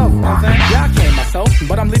by myself, you know what I'm saying? Yeah, I came myself,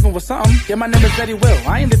 but I'm leaving with something. Yeah, my name is Zeddy Will,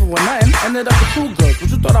 I ain't leaving with nothing. Ended up with 2 girls,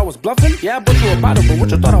 what you thought I was bluffing? Yeah, I bought you a bottle, but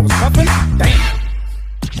what you thought I was cuffing? Damn. I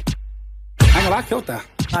ain't gonna lie, I killed that.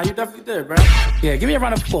 Nah, you definitely did, bro. Yeah, give me a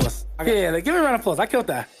round of applause. Yeah, like, give me a round of applause, I killed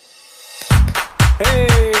that.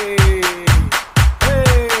 Hey.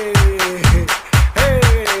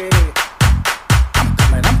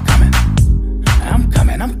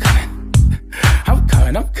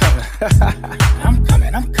 I'm coming. I'm coming.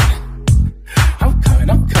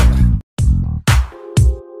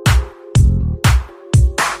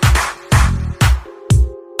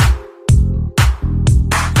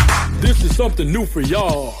 This is something new for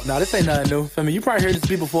y'all. Nah, this ain't nothing new. Feel me? You probably heard this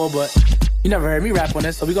beat before, but you never heard me rap on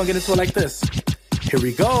this, so we gonna get into it like this. Here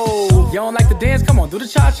we go. You don't like to dance? Come on, do the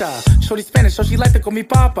cha-cha. Shorty Spanish, so she like to call me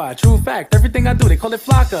Papa. True fact, everything I do, they call it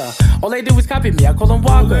Flocka. All they do is copy me, I call them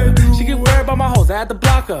Walker. She get worried about my hoes, I had to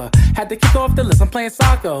block her. Had to kick her off the list, I'm playing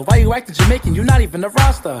soccer. Why you acting Jamaican? You not even a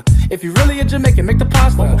roster. If you really a Jamaican, make the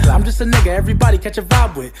pasta. I'm just a nigga, everybody catch a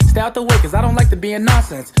vibe with. Stay out the way, cause I don't like to be in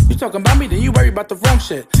nonsense. You talking about me, then you worry about the wrong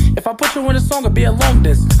shit. If I put you in a song, it'll be a long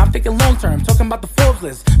disc. I'm thinking long term, talking about the Forbes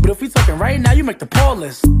list. But if we talking right now, you make the poll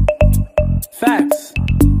list. Facts.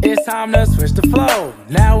 It's time to switch the flow.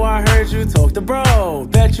 Now I heard you talk to bro.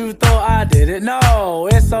 Bet you thought I didn't know.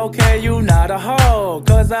 It's okay, you not a hoe,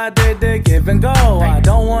 cause I did the give and go. I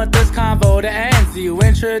don't want this convo to end, so you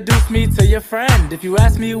introduce me to your friend. If you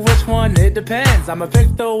ask me which one, it depends. I'ma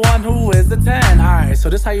pick the one who is the 10. Alright, so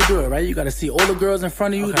this how you do it, right? You gotta see all the girls in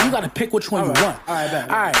front of you, okay. You gotta pick which one you want.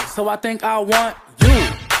 Alright, so I think I want you.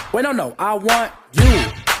 Wait, no, I want you.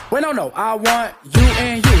 Wait, no, I want you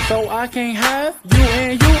and you. So I can't have you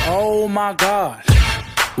and you. Oh my God,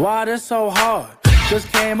 why this so hard?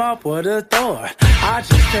 Just came up with a thought. I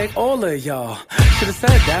just take all of y'all. Should've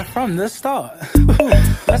said that from the start.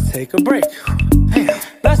 Let's take a break.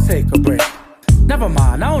 Let's take a break. Never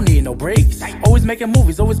mind, I don't need no breaks. Always making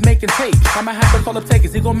movies, always making tapes. I'ma have to call up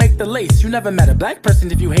takers, he gon' make the lace. You never met a black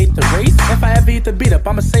person if you hate the race. If I ever eat the beat up,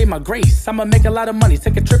 I'ma save my grace. I'ma make a lot of money,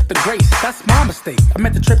 take a trip to Grace. That's my mistake, I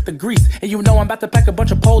meant the trip to Greece. And you know I'm about to pack a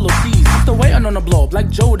bunch of polo tees. I'm still waiting on the blow up like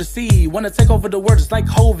Joe to see. Wanna take over the world just like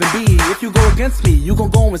Hov and B. If you go against me, you gon'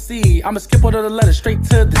 go and see. I'ma skip all of the letters straight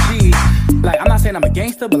to the G. Like, I'm not saying I'm a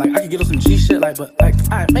gangster, but like, I can get on some G shit. Like, but like,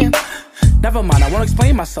 alright, man. Never mind, I won't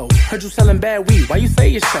explain myself. Heard you selling bad weed, why you say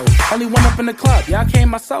your show? Only one up in the club, yeah, I came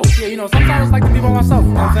myself. Yeah, you know, sometimes I like to be by myself,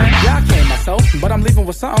 you know what I'm saying? Yeah, I came myself, but I'm leaving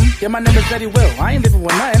with something. Yeah, my name is Zeddy Will, I ain't leaving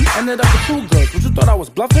with nothing. Ended up with 2 girls, what you thought I was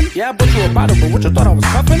bluffing? Yeah, I bought you a bottle, but what you thought I was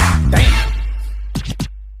cuffing? Damn. I ain't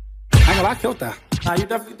gonna lie, I killed that. Nah, you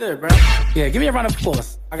definitely did, bro. Yeah, give me a round of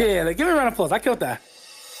applause. Yeah, like, give me a round of applause, I killed that.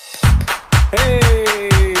 Hey.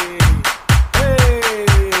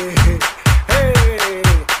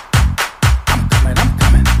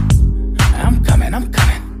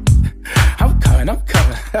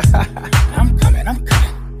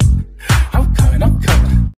 I'm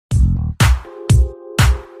coming.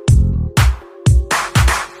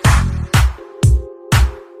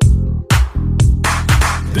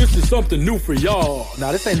 This is something new for y'all.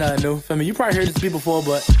 Nah, this ain't nothing new. Feel me? You probably heard this beat before,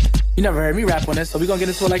 but you never heard me rap on this, so we gonna get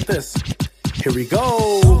into it like this. Here we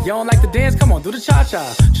go. You don't like to dance? Come on, do the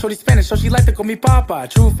cha-cha. Shorty Spanish, so she like to call me Papa.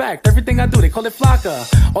 True fact, everything I do, they call it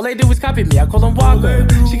Flocka. All they do is copy me, I call them Walker.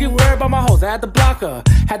 She get worried about my hoes, I had to block her.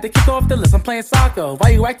 Had to kick her off the list, I'm playing soccer. Why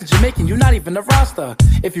you acting Jamaican? You not even a roster.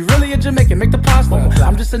 If you really a Jamaican, make the pasta.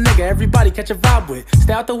 I'm just a nigga, everybody catch a vibe with.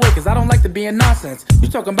 Stay out the way, cause I don't like to be in nonsense. You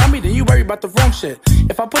talking about me, then you worry about the wrong shit.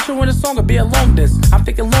 If I put you in a song, it'll be a long disc. I'm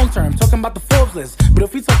thinking long term, talking about the Forbes list. But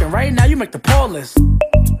if we talking right now, you make the poll list.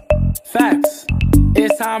 Facts.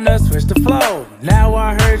 It's time to switch the flow. Now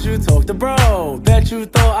I heard you talk to bro. Bet you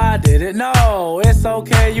thought I didn't know. It's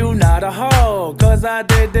okay, you not a hoe, cause I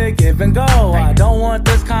did the give and go. I don't want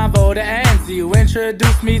this convo to end, so you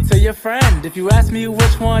introduce me to your friend. If you ask me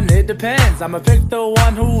which one, it depends. I'ma pick the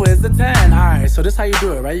one who is the 10. Alright, so this how you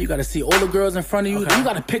do it, right? You gotta see all the girls in front of you, then you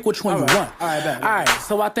gotta pick which one you want. Alright,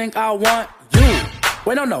 so I think I want you.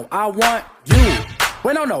 Wait, no, I want you.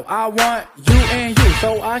 Wait, no, I want you and you.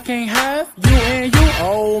 So I can't have you and you.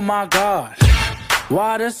 Oh my God,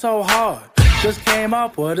 why this so hard? Just came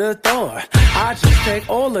up with a thought. I just take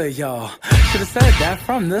all of y'all. Should've said that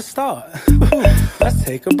from the start. Let's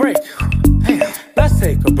take a break. Let's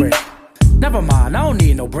take a break. Never mind, I don't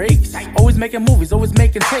need no breaks. Always making movies, always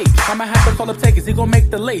making tapes. I'ma have to call up takers, he gon' make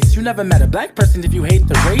the lace. You never met a black person if you hate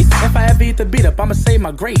the race. If I ever eat the beat up, I'ma save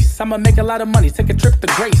my grace. I'ma make a lot of money, take a trip to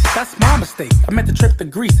Grace. That's my mistake, I meant the trip to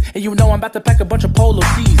Greece. And you know I'm about to pack a bunch of polo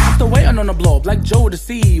tees. I'm still waiting on the blow up like Joe to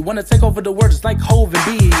see. Wanna take over the world just like Hov and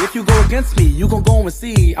B. If you go against me, you gon' go and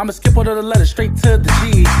see. I'ma skip all of the letters straight to the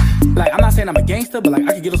G. Like, I'm not saying I'm a gangster, but like,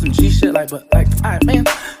 I can get on some G shit. Like, but like, alright, man.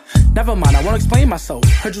 Never mind, I won't explain myself.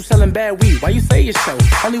 Heard you selling bad weed, why you say your show?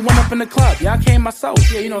 Only one up in the club, yeah, I came myself.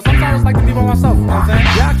 Yeah, you know, sometimes I like to be by myself, you know what I'm saying?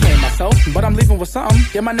 Yeah, I came myself, but I'm leaving with something.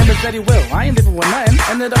 Yeah, my name is Zeddy Will, I ain't leaving with nothing.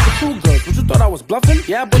 Ended up with 2 girls, what you thought I was bluffing?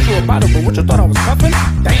 Yeah, I bought you a bottle, but what you thought I was cuffing?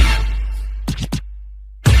 Damn. I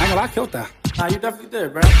ain't gonna lie, I killed that. Nah, you definitely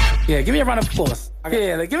did, bro. Yeah, give me a round of applause.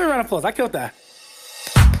 Yeah, like, give me a round of applause, I killed that.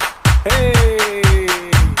 Hey.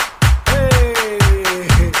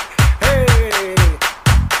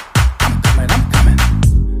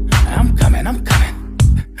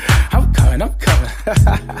 I'm coming.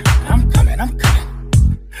 I'm coming, I'm coming.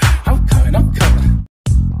 I'm coming, I'm coming.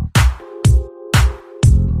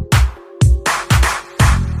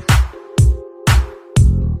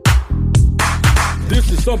 This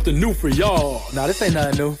is something new for y'all. Nah, this ain't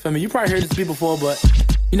nothing new. Feel me? You probably heard this beat before, but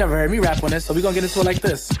you never heard me rap on this, so we gonna get into it like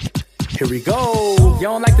this. Here we go. You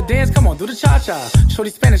don't like to dance? Come on, do the cha-cha.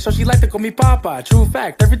 Shorty Spanish, so she like to call me Papa. True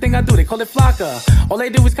fact, everything I do, they call it Flocka. All they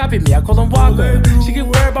do is copy me, I call them Walker. She get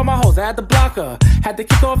worried about my hoes, I had to block her. Had to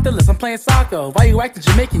kick off the list, I'm playing soccer. Why you acting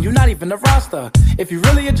Jamaican? You not even a roster. If you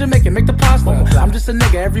really a Jamaican, make the pasta. I'm just a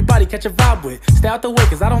nigga, everybody catch a vibe with. Stay out the way,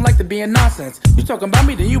 cause I don't like to be in nonsense. You talking about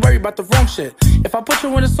me, then you worry about the wrong shit. If I put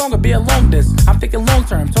you in a song, it'll be a long diss. I'm thinking long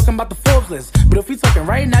term, talking about the Forbes list. But if we talking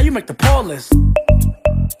right now, you make the poll list.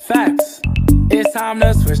 Facts. It's time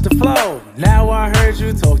to switch the flow. Now I heard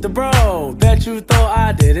you talk to bro. Bet you thought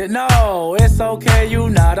I didn't know. It's okay, you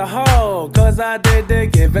not a hoe, cause I did the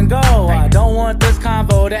give and go. I don't want this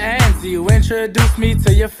convo to end, so you introduce me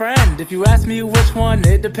to your friend. If you ask me which one,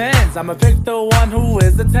 it depends. I'ma pick the one who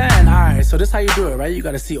is the 10. Alright, so this how you do it, right? You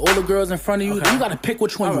gotta see all the girls in front of you, then you gotta pick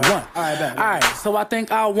which one you want. Alright, so I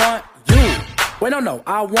think I want you. Wait, no,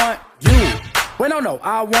 I want you. Wait, no,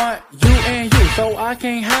 I want you and you. So I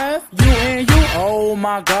can't have you and you. Oh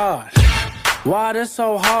my God, why this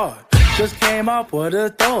so hard? Just came up with a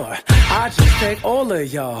thought. I just take all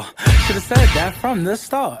of y'all. Should've said that from the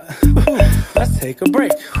start. Let's take a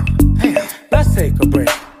break. Damn, let's take a break.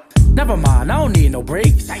 Never mind, I don't need no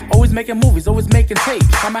breaks. Always making movies, always making tapes.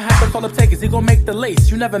 I'ma have to call up takers, he gon' make the lace.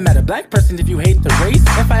 You never met a black person if you hate the race.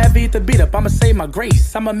 If I ever eat the beat up, I'ma say my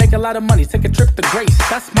grace. I'ma make a lot of money, take a trip to Grace.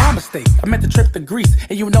 That's my mistake, I meant to trip to Greece.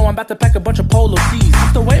 And you know I'm about to pack a bunch of polo tees. I'm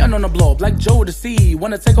still waiting on the blow up like Joe to see.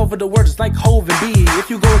 Wanna take over the world just like Hov and B. If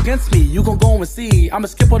you go against me, you gon' go and see. I'ma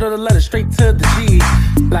skip all of the letters straight to the G.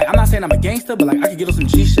 Like, I'm not saying I'm a gangster, but like, I can get on some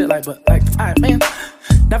G shit. Like, but like, alright, man.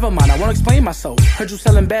 Never mind, I won't explain myself. Heard you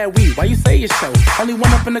selling bad weed, why you say your show? Only one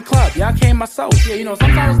up in the club, yeah, I came myself. Yeah, you know,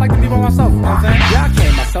 sometimes I like to be by myself, you know what I'm saying? Yeah, I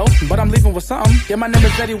came myself, but I'm leaving with something. Yeah, my name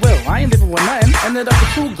is Zeddy Will, I ain't leaving with nothing. Ended up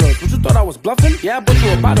with 2 girls, what you thought I was bluffing? Yeah, I bought you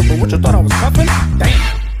a bottle, but what you thought I was cuffing? Damn. I ain't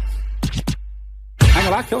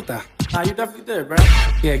gonna lie, I killed that. Nah, you definitely did, bro.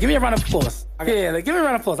 Yeah, give me a round of applause. Yeah, like, give me a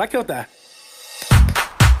round of applause, I killed that.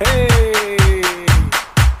 Hey.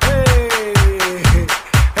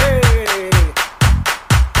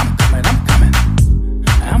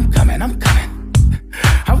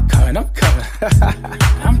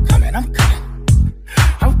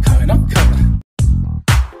 I'm coming.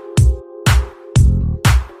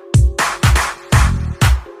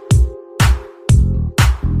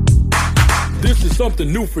 This is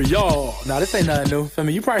something new for y'all. Nah, this ain't nothing new. Feel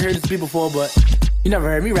me? You probably heard this beat before, but you never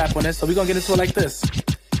heard me rap on this, so we gonna get into it like this.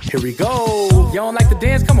 Here we go. You don't like to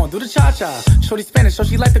dance? Come on, do the cha-cha. Shorty Spanish, so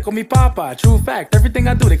she like to call me Papa. True fact, everything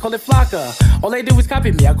I do, they call it Flocka. All they do is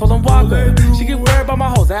copy me, I call them Walker. She get worried about my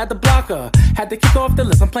hoes, I had to block her. Had to kick off the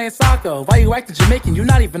list, I'm playing soccer. Why you acting Jamaican? You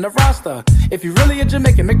not even a roster. If you really a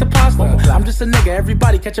Jamaican, make the pasta. I'm just a nigga,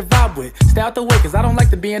 everybody catch a vibe with. Stay out the way, cause I don't like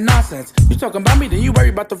to be in nonsense. You talking about me, then you worry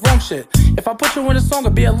about the wrong shit. If I put you in a song,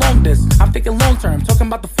 it'll be a long diss. I'm thinking long term, talking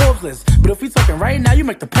about the Forbes list. But if we talking right now, you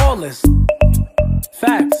make the poll list.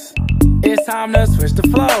 Facts. It's time to switch the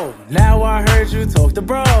flow. Now I heard you talk to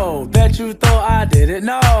bro. Bet you thought I didn't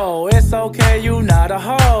know. It's okay, you not a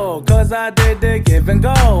hoe, cause I did the give and go.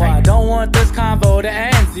 I don't want this convo to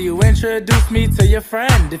end, so you introduce me to your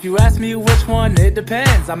friend. If you ask me which one, it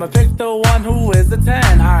depends. I'ma pick the one who is the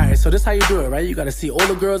 10. Alright, so this how you do it, right? You gotta see all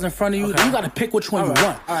the girls in front of you, then you gotta pick which one you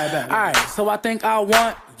want. Alright, so I think I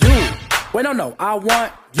want you. Wait, no, I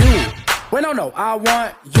want you. Wait, no, I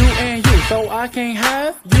want you and you. So I can't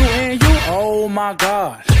have you and you. Oh my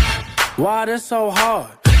God, why this so hard?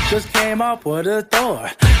 Just came up with a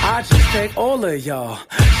thought. I just take all of y'all.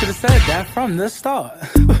 Should've said that from the start.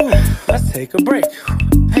 Let's take a break.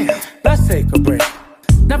 Damn, let's take a break.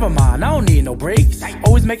 Never mind, I don't need no breaks.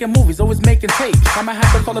 Always making movies, always making tapes. I'ma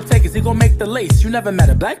have to call up takers, he gon' make the lace. You never met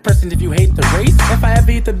a black person if you hate the race. If I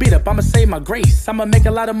ever eat the beat up, I'ma say my grace. I'ma make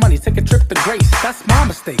a lot of money, take a trip to Grace. That's my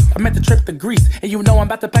mistake, I meant to trip to Greece. And you know I'm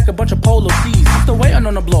about to pack a bunch of polo tees. I'm still waiting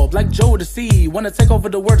on the blow up like Joe to see. Wanna take over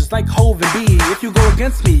the world just like Hov and B. If you go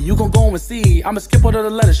against me, you gon' go and see. I'ma skip all of the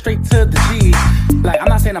letters straight to the G. Like, I'm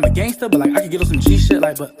not saying I'm a gangster, but like, I can get on some G shit.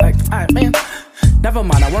 Like, but like, alright, man. Never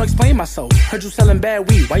mind, I won't explain myself. Heard you selling bad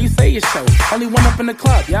weed, why you say your show? Only one up in the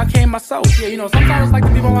club, yeah, I came myself. Yeah, you know, sometimes I like to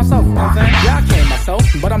be by myself, you know what I'm saying? Yeah, I came myself,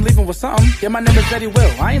 but I'm leaving with something. Yeah, my name is Zeddy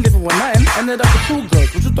Will, I ain't leaving with nothing. Ended up with 2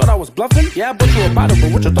 girls, what you thought I was bluffing? Yeah, I bought you a bottle,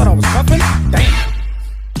 but what you thought I was cuffing? Damn. I ain't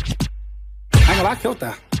gonna lie, I killed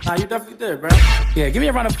that. Nah, you definitely did, bro. Yeah, give me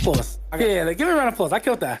a round of applause. Yeah, like, give me a round of applause, I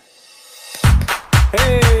killed that.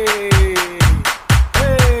 Hey,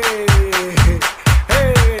 hey,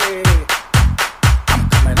 hey. I'm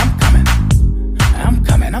coming, I'm coming. I'm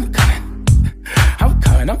coming, I'm coming. I'm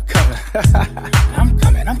coming, I'm coming. I'm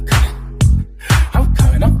coming, I'm coming. I'm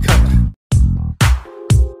coming, I'm coming.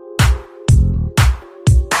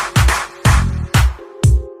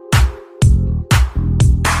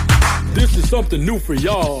 This is something new for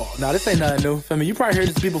y'all. Nah, this ain't nothing new. Feel me? You probably heard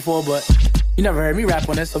this beat before, but you never heard me rap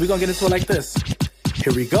on this, so we gonna get into it like this.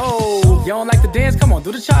 Here we go. You don't like to dance? Come on,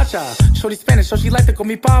 do the cha-cha. Shorty Spanish, so she like to call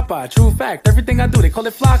me Papa. True fact, everything I do, they call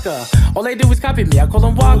it Flocka. All they do is copy me, I call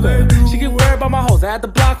them Walker. She get worried about my hoes, I had to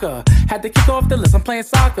block her. Had to kick her off the list, I'm playing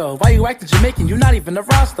soccer. Why you acting Jamaican? You not even a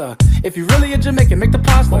roster. If you really a Jamaican, make the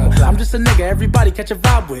pasta. I'm just a nigga, everybody catch a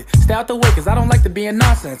vibe with. Stay out the way, cause I don't like to be in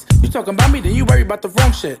nonsense. You talking about me, then you worry about the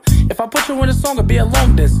wrong shit. If I put you in a song, it'll be a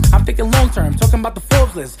long disc. I'm thinking long term, talking about the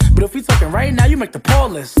Forbes list. But if we talking right now, you make the poll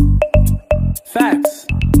list. Facts.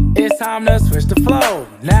 It's time to switch the flow.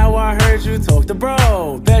 Now I heard you talk to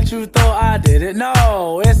bro. Bet you thought I didn't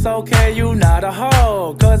know. It's okay, you not a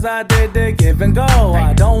hoe, cause I did the give and go.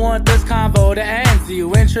 I don't want this convo to end. So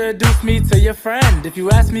you introduce me to your friend. If you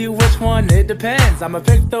ask me which one, it depends. I'ma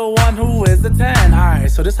pick the one who is the 10.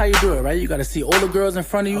 Alright, so this how you do it, right? You gotta see all the girls in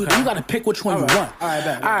front of you. Then you gotta pick which one you want.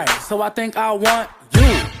 Alright, so I think I want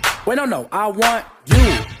you. Wait, no, I want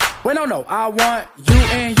you. Wait, no, I want you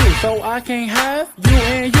and you. So I can't have you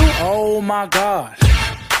and you. Oh my God,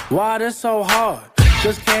 why this so hard?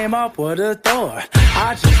 Just came up with a thought.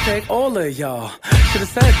 I just take all of y'all. Should've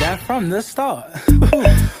said that from the start.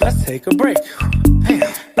 Let's take a break.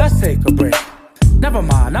 Damn, let's take a break. Never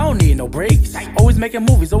mind, I don't need no breaks. Always making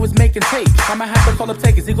movies, always making tapes. I'ma have to call up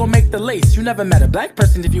Takers, he gon' make the lace. You never met a black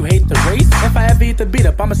person if you hate the race. If I ever eat the beat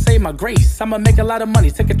up, I'ma save my grace. I'ma make a lot of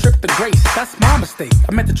money, take a trip to Grace. That's my mistake,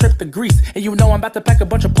 I meant to trip to Greece. And you know I'm about to pack a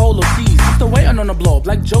bunch of polo tees. I'm still waiting on the blow up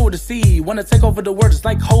like Joe to see. Wanna take over the world just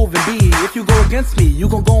like Hov and B. If you go against me, you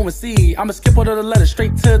gon' go and see. I'ma skip all of the letters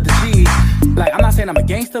straight to the G. Like, I'm not saying I'm a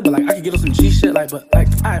gangster, but like, I can get on some G shit. Like, but like,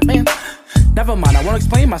 alright man, never mind, I won't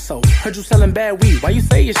explain myself. Heard you selling bad weed, why you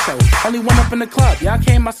say your show? Only one up in the club, yeah, I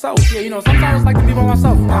came myself. Yeah, you know, sometimes I like to be by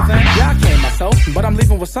myself, you know what I'm saying? Yeah, I came myself, but I'm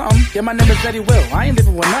leaving with something. Yeah, my name is Zeddy Will, I ain't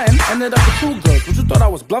leaving with nothing. Ended up with 2 girls, what you thought I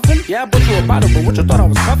was bluffing? Yeah, I bought you a bottle, but what you thought I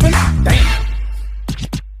was cuffing? Damn. I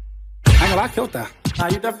ain't gonna lie, I killed that. Nah,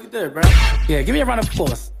 you definitely did, bro. Yeah, give me a round of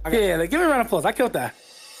applause. Yeah, like, give me a round of applause, I killed that.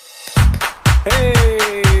 Hey.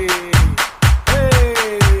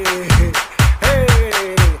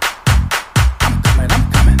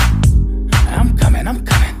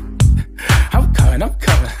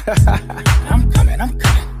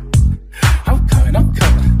 I'm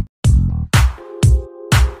coming.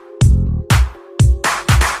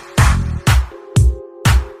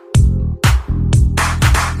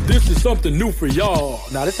 This is something new for y'all.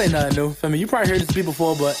 Nah, this ain't nothing new. Feel me? You probably heard this beat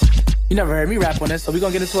before, but you never heard me rap on this, so we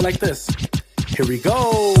gonna get into it like this. Here we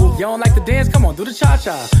go. You don't like to dance? Come on, do the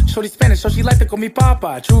cha-cha. Shorty Spanish, so she like to call me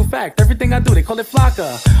Papa. True fact, everything I do, they call it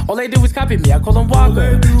Flocka. All they do is copy me, I call them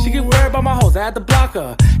Walker. She get worried about my hoes, I had to block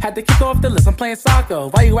her. Had to kick her off the list, I'm playing soccer.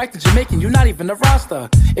 Why you acting Jamaican? You not even a roster.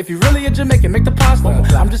 If you really a Jamaican, make the pasta.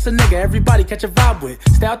 I'm just a nigga, everybody catch a vibe with.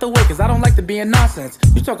 Stay out the way, cause I don't like to be in nonsense.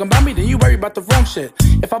 You talking about me, then you worry about the wrong shit.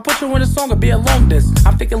 If I put you in a song, it'll be a long disc.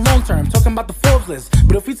 I'm thinking long term, talking about the Forbes list.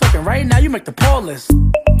 But if we talking right now, you make the poll list.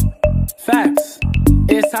 Facts.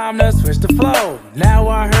 It's time to switch the flow. Now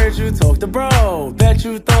I heard you talk to bro. Bet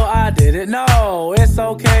you thought I didn't know. It's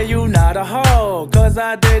okay, you not a hoe, cause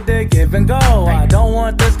I did the give and go. I don't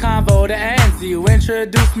want this convo to end. So you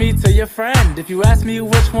introduce me to your friend. If you ask me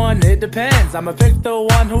which one, it depends. I'ma pick the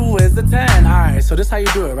one who is the 10. Alright, so this how you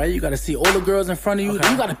do it, right? You gotta see all the girls in front of you.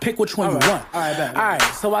 Then you gotta pick which one you want. Alright,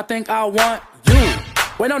 so I think I want you.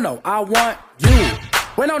 Wait, no, I want you.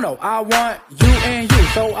 Wait, no, I want you and you.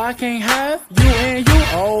 So I can't have you and you.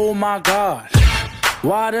 Oh my God,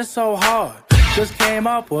 why this so hard? Just came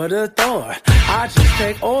up with a thought. I just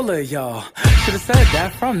take all of y'all. Should've said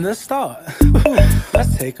that from the start.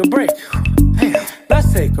 Let's take a break. Damn,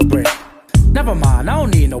 let's take a break. Never mind, I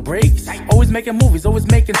don't need no breaks. Always making movies, always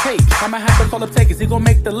making tapes. I'ma have to call up Takers, he gon'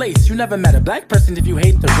 make the lace. You never met a black person if you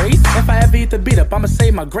hate the race. If I ever eat the beat up, I'ma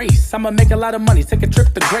save my grace. I'ma make a lot of money, take a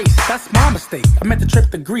trip to Grace. That's my mistake, I meant to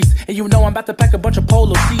trip to Greece. And you know I'm about to pack a bunch of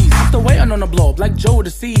polo tees. I'm still waiting on the blow up like Joe to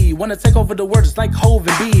see. Wanna take over the world just like Hov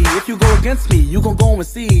and B. If you go against me, you gon' go and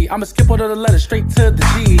see. I'ma skip all of the letters straight to the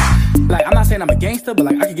G. Like, I'm not saying I'm a gangster, but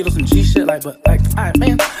like, I can get on some G shit. Like, but like, alright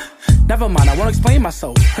man, Never mind, I won't explain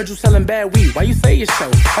myself. Heard you selling bad weed, why you say it's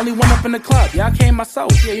show? Only one up in the club, yeah, I came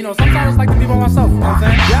myself. Yeah, you know, sometimes I like to be by myself, you know what I'm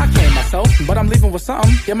saying? Yeah, I came myself, but I'm leaving with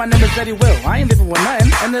something. Yeah, my name is Zeddy Will, I ain't leaving with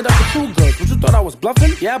nothing. Ended up with 2 girls, what you thought I was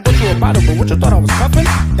bluffing? Yeah, I bought you a bottle, but what you thought I was cuffing?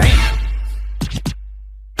 Damn. I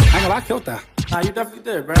ain't gonna lie, I killed that. Nah, you definitely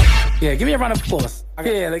did, bro. Yeah, give me a round of applause.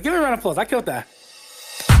 Yeah, like, give me a round of applause, I killed that.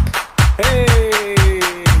 Hey,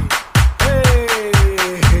 hey,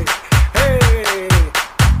 hey.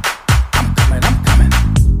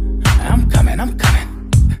 I'm coming. I'm coming.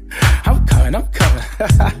 I'm coming. I'm coming.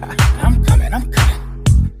 I'm coming.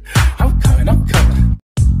 I'm coming.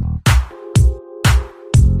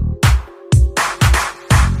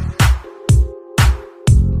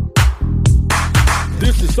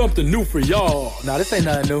 This is something new for y'all. Nah, this ain't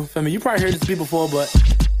nothing new. Feel me? You probably heard this beat before, but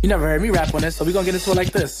you never heard me rap on this, so we gonna get into it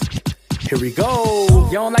like this. Here we go.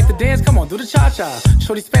 You don't like to dance? Come on, do the cha-cha.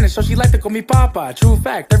 Shorty Spanish, so she like to call me Papa. True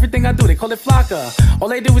fact, everything I do, they call it Flocka. All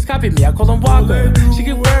they do is copy me, I call them Walker. She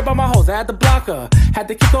get worried about my hoes, I had to block her. Had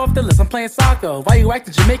to kick off the list, I'm playing soccer. Why you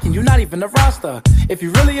acting Jamaican? You not even a roster. If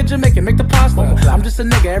you really a Jamaican, make the pasta. I'm just a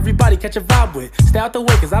nigga, everybody catch a vibe with. Stay out the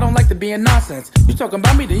way, cause I don't like to be in nonsense. You talking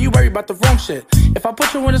about me, then you worry about the wrong shit. If I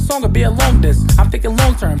put you in a song, it'll be a long disc. I'm thinking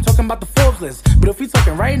long term, talking about the Forbes list. But if we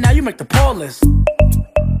talking right now, you make the poll list.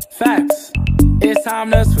 Facts. It's time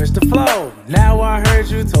to switch the flow. Now I heard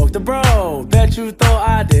you talk to bro. Bet you thought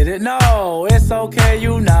I didn't know. It's okay,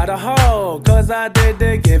 you not a hoe, cause I did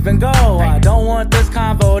the give and go. I don't want this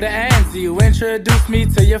convo to end, so you introduce me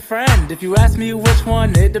to your friend. If you ask me which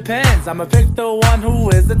one, it depends. I'ma pick the one who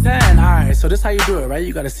is the 10. Alright, so this how you do it, right?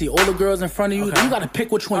 You gotta see all the girls in front of you, then you gotta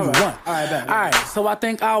pick which one you want. Alright, so I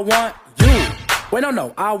think I want you. Wait,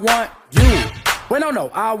 no, I want you. Wait, no,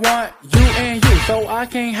 I want you and you, so I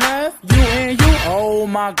can't have you and you. Oh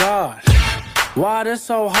my God, why this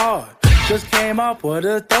so hard? Just came up with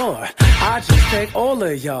a thought. I just take all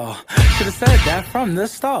of y'all. Should've said that from the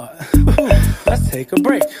start. Let's take a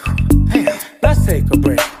break. Damn, let's take a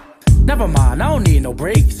break. Never mind, I don't need no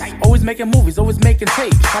breaks. Always making movies, always making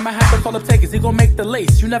tapes. I'ma have to call up Takers, he gon' make the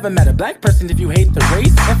lace. You never met a black person if you hate the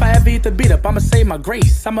race. If I ever eat the beat up, I'ma save my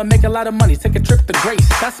grace. I'ma make a lot of money, take a trip to Grace.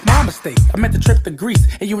 That's my mistake, I meant the trip to Greece.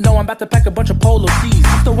 And you know I'm about to pack a bunch of polo tees.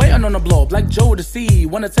 I'm still waiting on the blow up like Joe to see.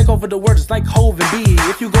 Wanna take over the world just like Hov and B.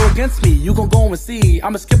 If you go against me, you gon' go and see.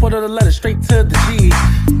 I'ma skip all of the letters straight to the G.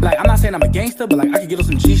 Like, I'm not saying I'm a gangster, but like, I can get on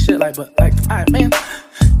some G shit. Like, but like, alright, man.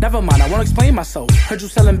 Never mind, I won't explain myself. Heard you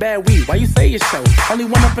selling bad weed, why you say it's show? Only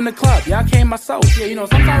one up in the club, yeah, I came myself. Yeah, you know,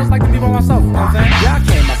 sometimes I like to be by myself, you know what I'm saying? Yeah, I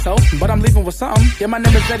came myself, but I'm leaving with something. Yeah, my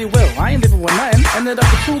name is Zeddy Will, I ain't leaving with nothing. Ended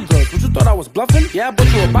up with 2 girls, what you thought I was bluffing? Yeah, I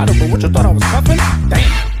bought you a bottle, but what you thought I was cuffing? Damn. I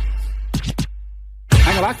ain't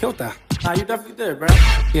gonna lie, I killed that. Nah, you definitely did, bro.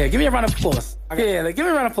 Yeah, give me a round of applause. Yeah, like, give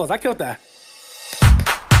me a round of applause, I killed that.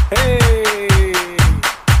 Hey.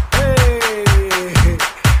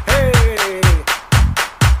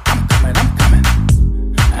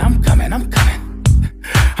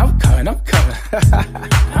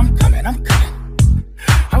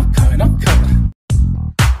 I'm coming.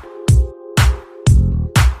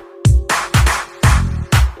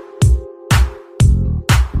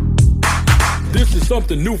 This is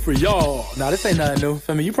something new for y'all. Nah, this ain't nothing new.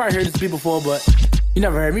 Feel me? You probably heard this beat before, but you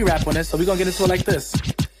never heard me rap on this, so we gonna get into it like this.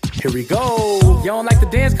 Here we go. You don't like to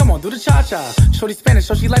dance? Come on, do the cha-cha. Shorty Spanish,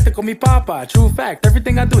 so she like to call me Papa. True fact,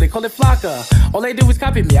 everything I do, they call it Flocka. All they do is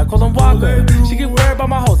copy me, I call them Walker. She get worried about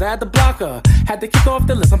my hoes, I had to block her. Had to kick off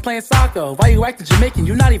the list, I'm playing soccer. Why you acting Jamaican?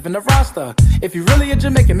 You not even a roster. If you really a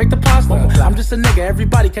Jamaican, make the pasta. I'm just a nigga,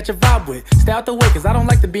 everybody catch a vibe with. Stay out the way, cause I don't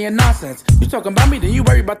like to be in nonsense. You talking about me, then you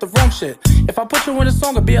worry about the wrong shit. If I put you in a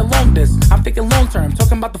song, it'll be a long disc. I'm thinking long term,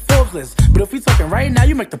 talking about the Forbes list. But if we talking right now,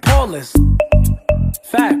 you make the poll list.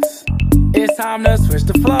 Facts. It's time to switch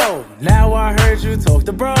the flow. Now I heard you talk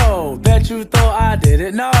to bro. Bet you thought I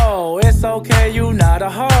didn't know. It's okay, you not a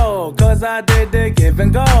hoe, cause I did the give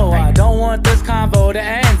and go. I don't want this convo to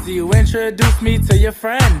end, so you introduce me to your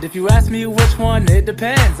friend. If you ask me which one, it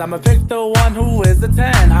depends. I'ma pick the one who is the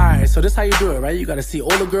 10. Alright, so this how you do it, right? You gotta see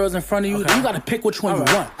all the girls in front of you, then you gotta pick which one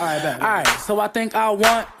you want. Alright, so I think I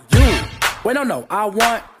want you. Wait, no, I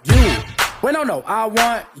want you. Wait, no, I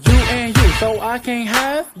want you and you, so I can't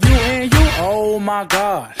have you and you. Oh my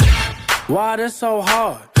God, why this so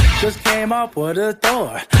hard? Just came up with a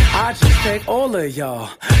thought. I just take all of y'all.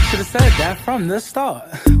 Should've said that from the start.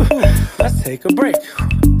 Let's take a break.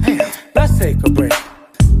 Damn, let's take a break.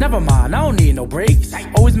 Never mind, I don't need no breaks.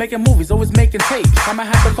 Always making movies, always making tapes. I'ma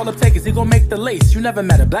have to call up takers, he gon' make the lace. You never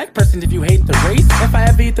met a black person if you hate the race. If I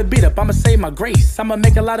ever eat the beat up, I'ma save my grace. I'ma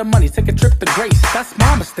make a lot of money, take a trip to Grace. That's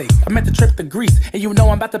my mistake, I meant the trip to Greece. And you know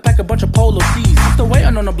I'm about to pack a bunch of polo tees. I'm still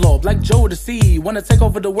waiting on the blow up like Joe to see. Wanna take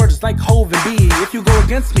over the world just like Hov and B. If you go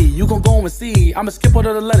against me, you gon' go and see. I'ma skip all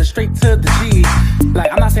of the letters straight to the G.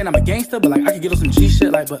 Like, I'm not saying I'm a gangster, but like, I can get on some G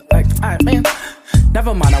shit. Like, but like, alright, man.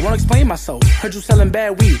 Never mind, I won't explain myself. Heard you selling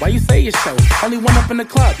bad weed, why you say your show? Only one up in the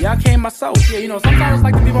club, yeah, I came myself. Yeah, you know, sometimes I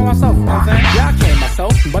like to be by myself, you know what I'm saying? Yeah, I came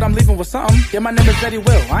myself, but I'm leaving with something. Yeah, my name is Zeddy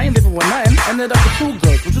Will, I ain't leaving with nothing. Ended up with 2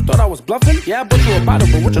 girls, what you thought I was bluffing? Yeah, I bought you a bottle,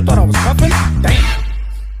 but what you thought I was cuffing? Damn. I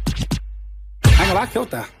ain't gonna lie, I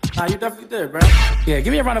killed that. Nah, you definitely did, bro. Yeah,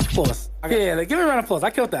 give me a round of applause. Yeah, like, give me a round of applause,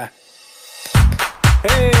 I killed that.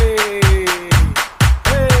 Hey.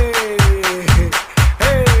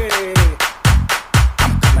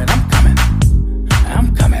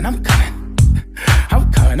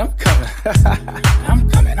 I'm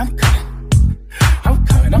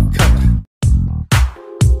coming.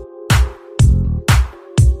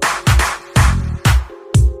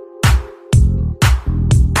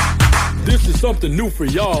 This is something new for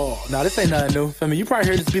y'all. Nah, this ain't nothing new. For me, you probably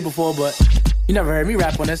heard this beat before, but you never heard me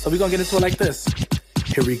rap on this, so we gonna get into it like this.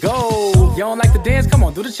 Here we go. You don't like to dance? Come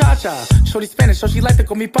on, do the cha-cha. Shorty Spanish, so she like to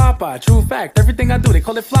call me Papa. True fact, everything I do, they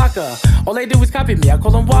call it Flocka. All they do is copy me, I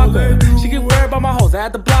call them Walker. She get worried about my hoes, I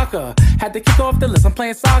had to block her. Had to kick her off the list, I'm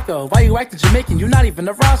playing soccer. Why you acting Jamaican? You not even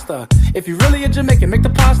a roster. If you really a Jamaican, make the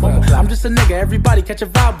pasta. I'm just a nigga, everybody catch a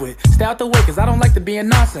vibe with. Stay out the way, cause I don't like to be in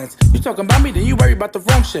nonsense. You talking about me, then you worry about the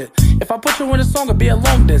wrong shit. If I put you in a song, it'll be a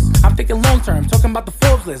long disc. I'm thinking long term, talking about the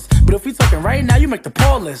Forbes list. But if we talking right now, you make the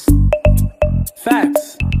poor list.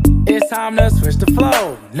 Facts. It's time to switch the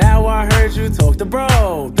flow. Now I heard you talk to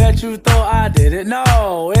bro. Bet you thought I didn't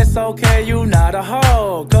know. It's okay, you not a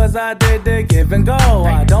hoe, cause I did the give and go.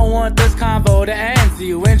 I don't want this convo to end, so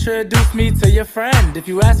you introduce me to your friend. If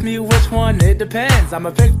you ask me which one, it depends.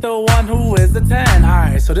 I'ma pick the one who is the 10.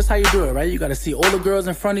 Alright, so this how you do it, right? You gotta see all the girls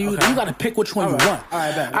in front of you, then you gotta pick which one you want.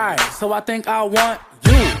 Alright, so I think I want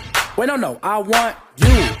you. Wait, no, I want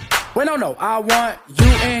you. Wait, no, I want you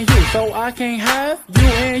and you, so I can't have you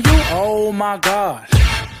and you. Oh my God,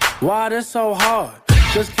 why this so hard?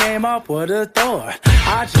 Just came up with a thought.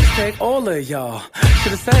 I just take all of y'all.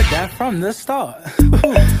 Should've said that from the start.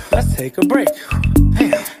 Let's take a break.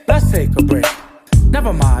 Damn, let's take a break.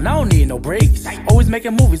 Never mind, I don't need no breaks. Always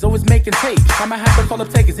making movies, always making tapes. I'ma have to call up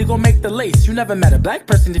takers, he gon' make the lace. You never met a black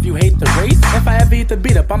person if you hate the race. If I ever eat the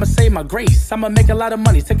beat up, I'ma save my grace. I'ma make a lot of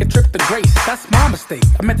money, take a trip to Grace. That's my mistake,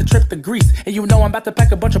 I meant the trip to Greece. And you know I'm about to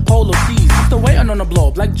pack a bunch of polo tees. I'm still waiting on the blow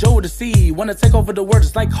up like Joe to see. Wanna take over the world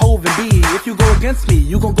just like Hov and B. If you go against me,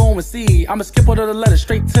 you gon' go and see. I'ma skip all of the letters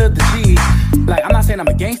straight to the G. Like, I'm not saying I'm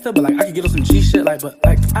a gangster, but like, I can get on some G shit. Like, but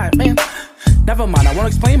like, alright, man. Never mind, I won't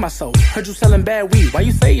explain myself. Heard you selling bad weed, why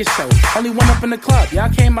you say your show? Only one up in the club, yeah, I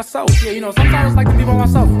came myself. Yeah, you know, sometimes I like to be by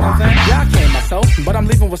myself, you know what I'm saying? Yeah, I came myself, but I'm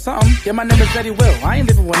leaving with something. Yeah, my name is Zeddy Will, I ain't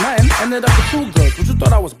leaving with nothing. Ended up with 2 girls, what you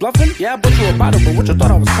thought I was bluffing? Yeah, I bought you a bottle, but what you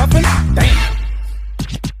thought I was cuffing? Damn. I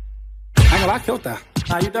ain't gonna lie, I killed that.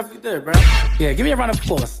 Nah, you definitely did, bro. Yeah, give me a round of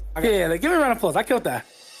applause. Yeah, like, give me a round of applause, I killed that.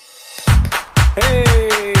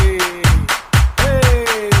 Hey.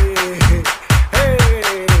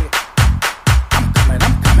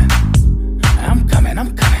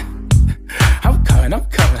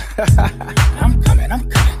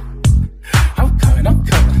 I'm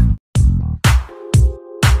coming.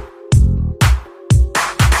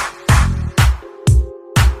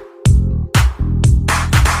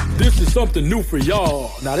 This is something new for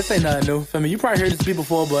y'all. Nah, this ain't nothing new. For me, you probably heard this beat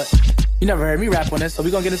before, but you never heard me rap on this, so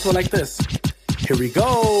we gonna get into it like this. Here we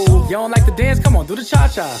go. You don't like to dance? Come on, do the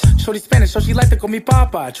cha-cha. Shorty Spanish, so she like to call me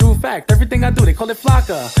Papa. True fact, everything I do, they call it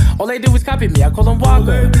Flocka. All they do is copy me, I call them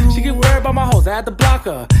Walker. She get worried about my hoes, I had to block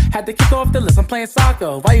her. Had to kick her off the list, I'm playing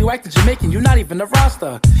soccer. Why you acting Jamaican? You not even a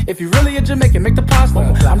roster. If you really a Jamaican, make the pasta.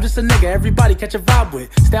 I'm just a nigga, everybody catch a vibe with.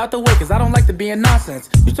 Stay out the way, cause I don't like to be in nonsense.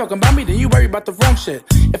 You talking about me, then you worry about the wrong shit.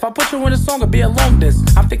 If I put you in a song, it'll be a long disc.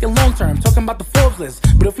 I'm thinking long term, talking about the Forbes list.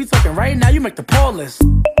 But if we talking right now, you make the poor list.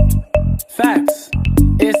 Facts.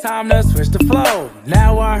 It's time to switch the flow.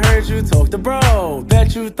 Now I heard you talk to bro.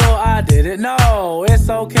 Bet you thought I didn't know. It's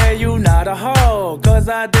okay, you not a hoe, cause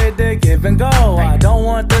I did the give and go. I don't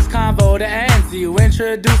want this convo to end, so you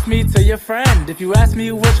introduce me to your friend. If you ask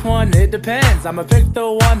me which one, it depends. I'ma pick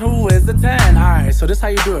the one who is the 10. Alright, so this how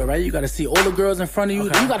you do it, right? You gotta see all the girls in front of you,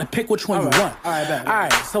 then you gotta pick which one you want.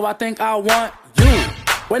 Alright, so I think I want you.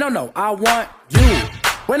 Wait, no, I want you.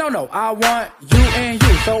 Wait, no, I want you and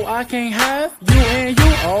you, so I can't have you and you.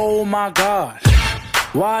 Oh my God,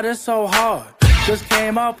 Why this so hard? Just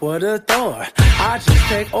came up with a thought. I just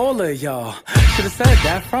take all of y'all. Should've said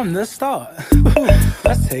that from the start.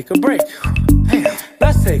 Let's take a break. Damn,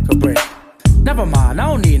 let's take a break. Never mind, I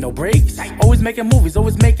don't need no breaks. Always making movies,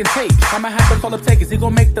 always making tapes. I'ma have to call up takers, he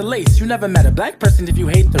gon' make the lace. You never met a black person if you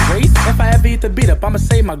hate the race. If I ever eat the beat up, I'ma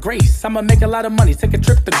save my grace. I'ma make a lot of money, take a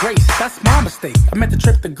trip to Grace. That's my mistake, I meant to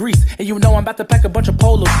trip to Greece. And you know I'm about to pack a bunch of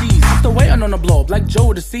polo tees. I'm still waiting on the blow up like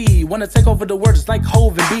Joe to see. Wanna take over the world just like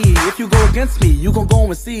Hov and B. If you go against me, you gon' go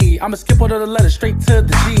and see. I'ma skip all of the letters straight to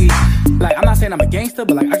the G. Like, I'm not saying I'm a gangster,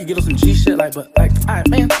 but like, I can get on some G shit. Like, but like, alright,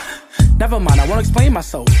 man. Never mind, I won't explain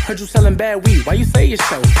myself. Heard you selling bad weed, why you say your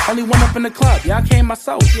show? Only one up in the club, yeah, I came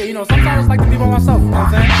myself. Yeah, you know, sometimes I like to be by myself, you know what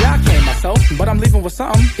I'm saying? Yeah, I came myself, but I'm leaving with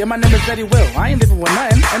something. Yeah, my name is Zeddy Will, I ain't leaving with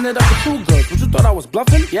nothing. Ended up with 2 girls, what you thought I was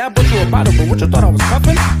bluffing? Yeah, I bought you a bottle, but what you thought I was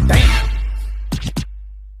cuffing? Damn. I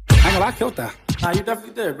ain't gonna lie, I killed that. Nah, you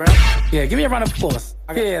definitely did, bro. Yeah, give me a round of applause.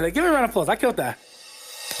 Yeah, like, give me a round of applause, I killed that.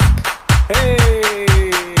 Hey.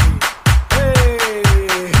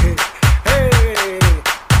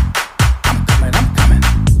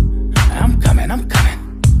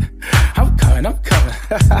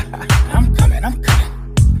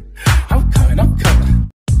 I'm coming.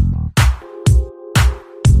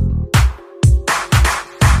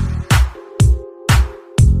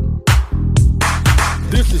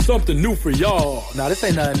 This is something new for y'all. Nah, this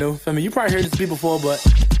ain't nothing new. Feel me? You probably heard this beat before, but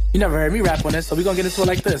you never heard me rap on this, so we gonna get into it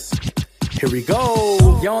like this. Here we go.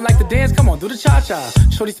 You don't like to dance? Come on, do the cha-cha.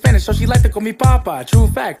 Shorty Spanish, so she like to call me Papa. True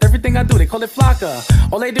fact, everything I do, they call it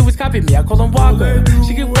Flocka. All they do is copy me, I call them Walker.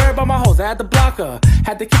 She get worried about my hoes, I had to block her.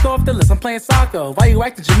 Had to kick her off the list, I'm playing soccer. Why you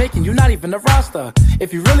acting Jamaican? You not even a roster.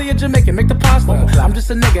 If you really a Jamaican, make the pasta. I'm just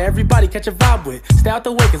a nigga, everybody catch a vibe with. Stay out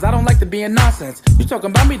the way, cause I don't like to be in nonsense. You talking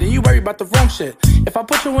about me, then you worry about the wrong shit. If I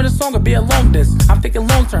put you in a song, it'll be a long disc. I'm thinking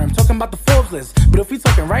long term, talking about the Forbes list. But if we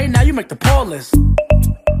talking right now, you make the poll list.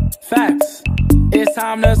 Facts. It's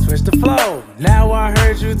time to switch the flow. Now I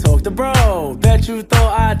heard you talk to bro. Bet you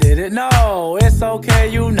thought I didn't know. It's okay,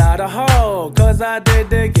 you not a hoe, cause I did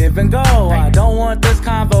the give and go. I don't want this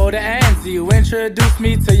convo to end, so you introduce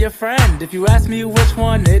me to your friend. If you ask me which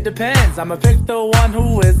one, it depends. I'ma pick the one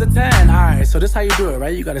who is the 10. Alright, so this how you do it,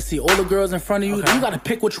 right? You gotta see all the girls in front of you. Okay. You gotta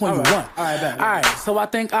pick which one you want. Alright, so I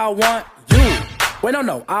think I want you. Wait,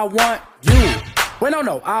 no, I want you. Wait,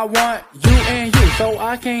 no, I want you and you. So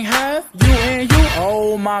I can't have you and you.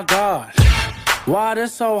 Oh my God, why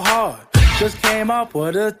this so hard? Just came up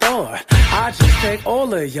with a thought. I just take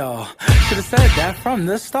all of y'all. Should've said that from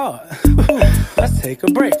the start. Let's take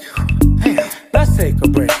a break. Damn, let's take a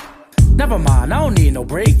break. Never mind, I don't need no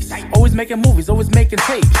breaks. Always making movies, always making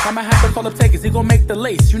tapes. I'ma have to call up takers, he gon' make the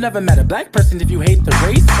lace. You never met a black person if you hate the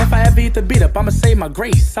race. If I ever eat the beat up, I'ma save my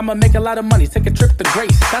grace. I'ma make a lot of money, take a trip to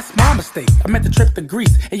Grace. That's my mistake, I meant to trip to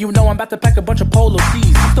Greece. And you know I'm about to pack a bunch of polo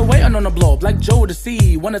tees. I'm still waiting on the blow up like Joe to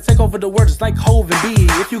see. Wanna take over the world just like Hov and B.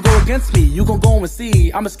 If you go against me, you gon' go and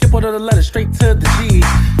see. I'ma skip all of the letters straight to the G.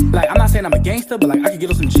 Like, I'm not saying I'm a gangster, but like, I can get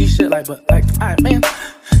on some G shit. Like, but like, alright, man.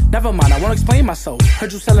 Never mind, I won't explain myself.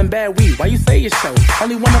 Heard you selling bad weed, why you say your show?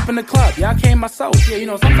 Only one up in the club, yeah, I came myself. Yeah, you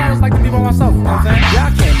know, sometimes I like to be by myself, you know what I'm saying?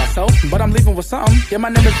 Yeah, I came myself, but I'm leaving with something. Yeah, my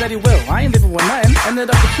name is Zeddy Will, I ain't leaving with nothing. Ended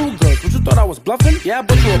up with 2 girls, what you thought I was bluffing? Yeah, I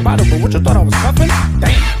bought you a bottle, but what you thought I was cuffing? Damn.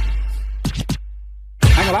 I ain't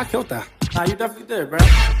gonna lie, I killed that. Nah, you definitely did, bro.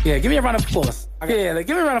 Yeah, give me a round of applause. Yeah, like,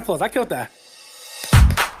 give me a round of applause, I killed that.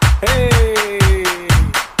 Hey.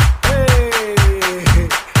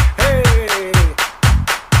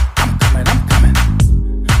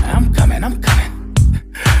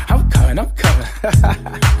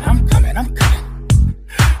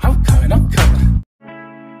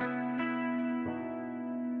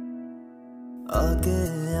 आके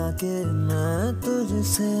आके मैं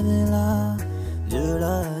तुझसे मिला,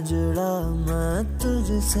 जुड़ा जुड़ा मैं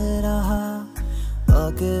तुझसे रहा।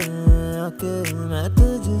 आके आके मैं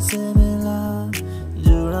तुझसे मिला,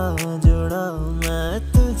 जुड़ा जुड़ा मैं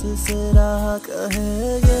तुझसे रहा। कहे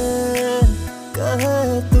ये कहे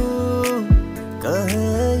तू, कहे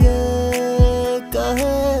ये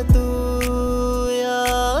कहे तू, या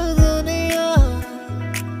दुनिया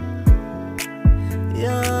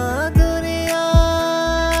या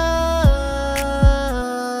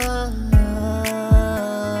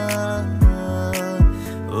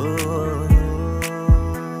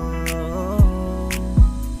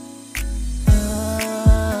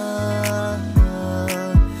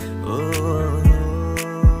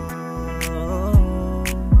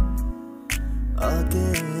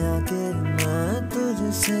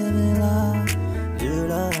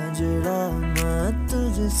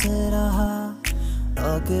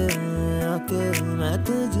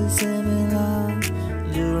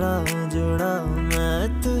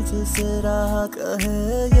तुझसे रहा, कहे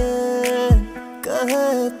ये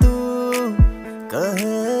कहे तू, कहे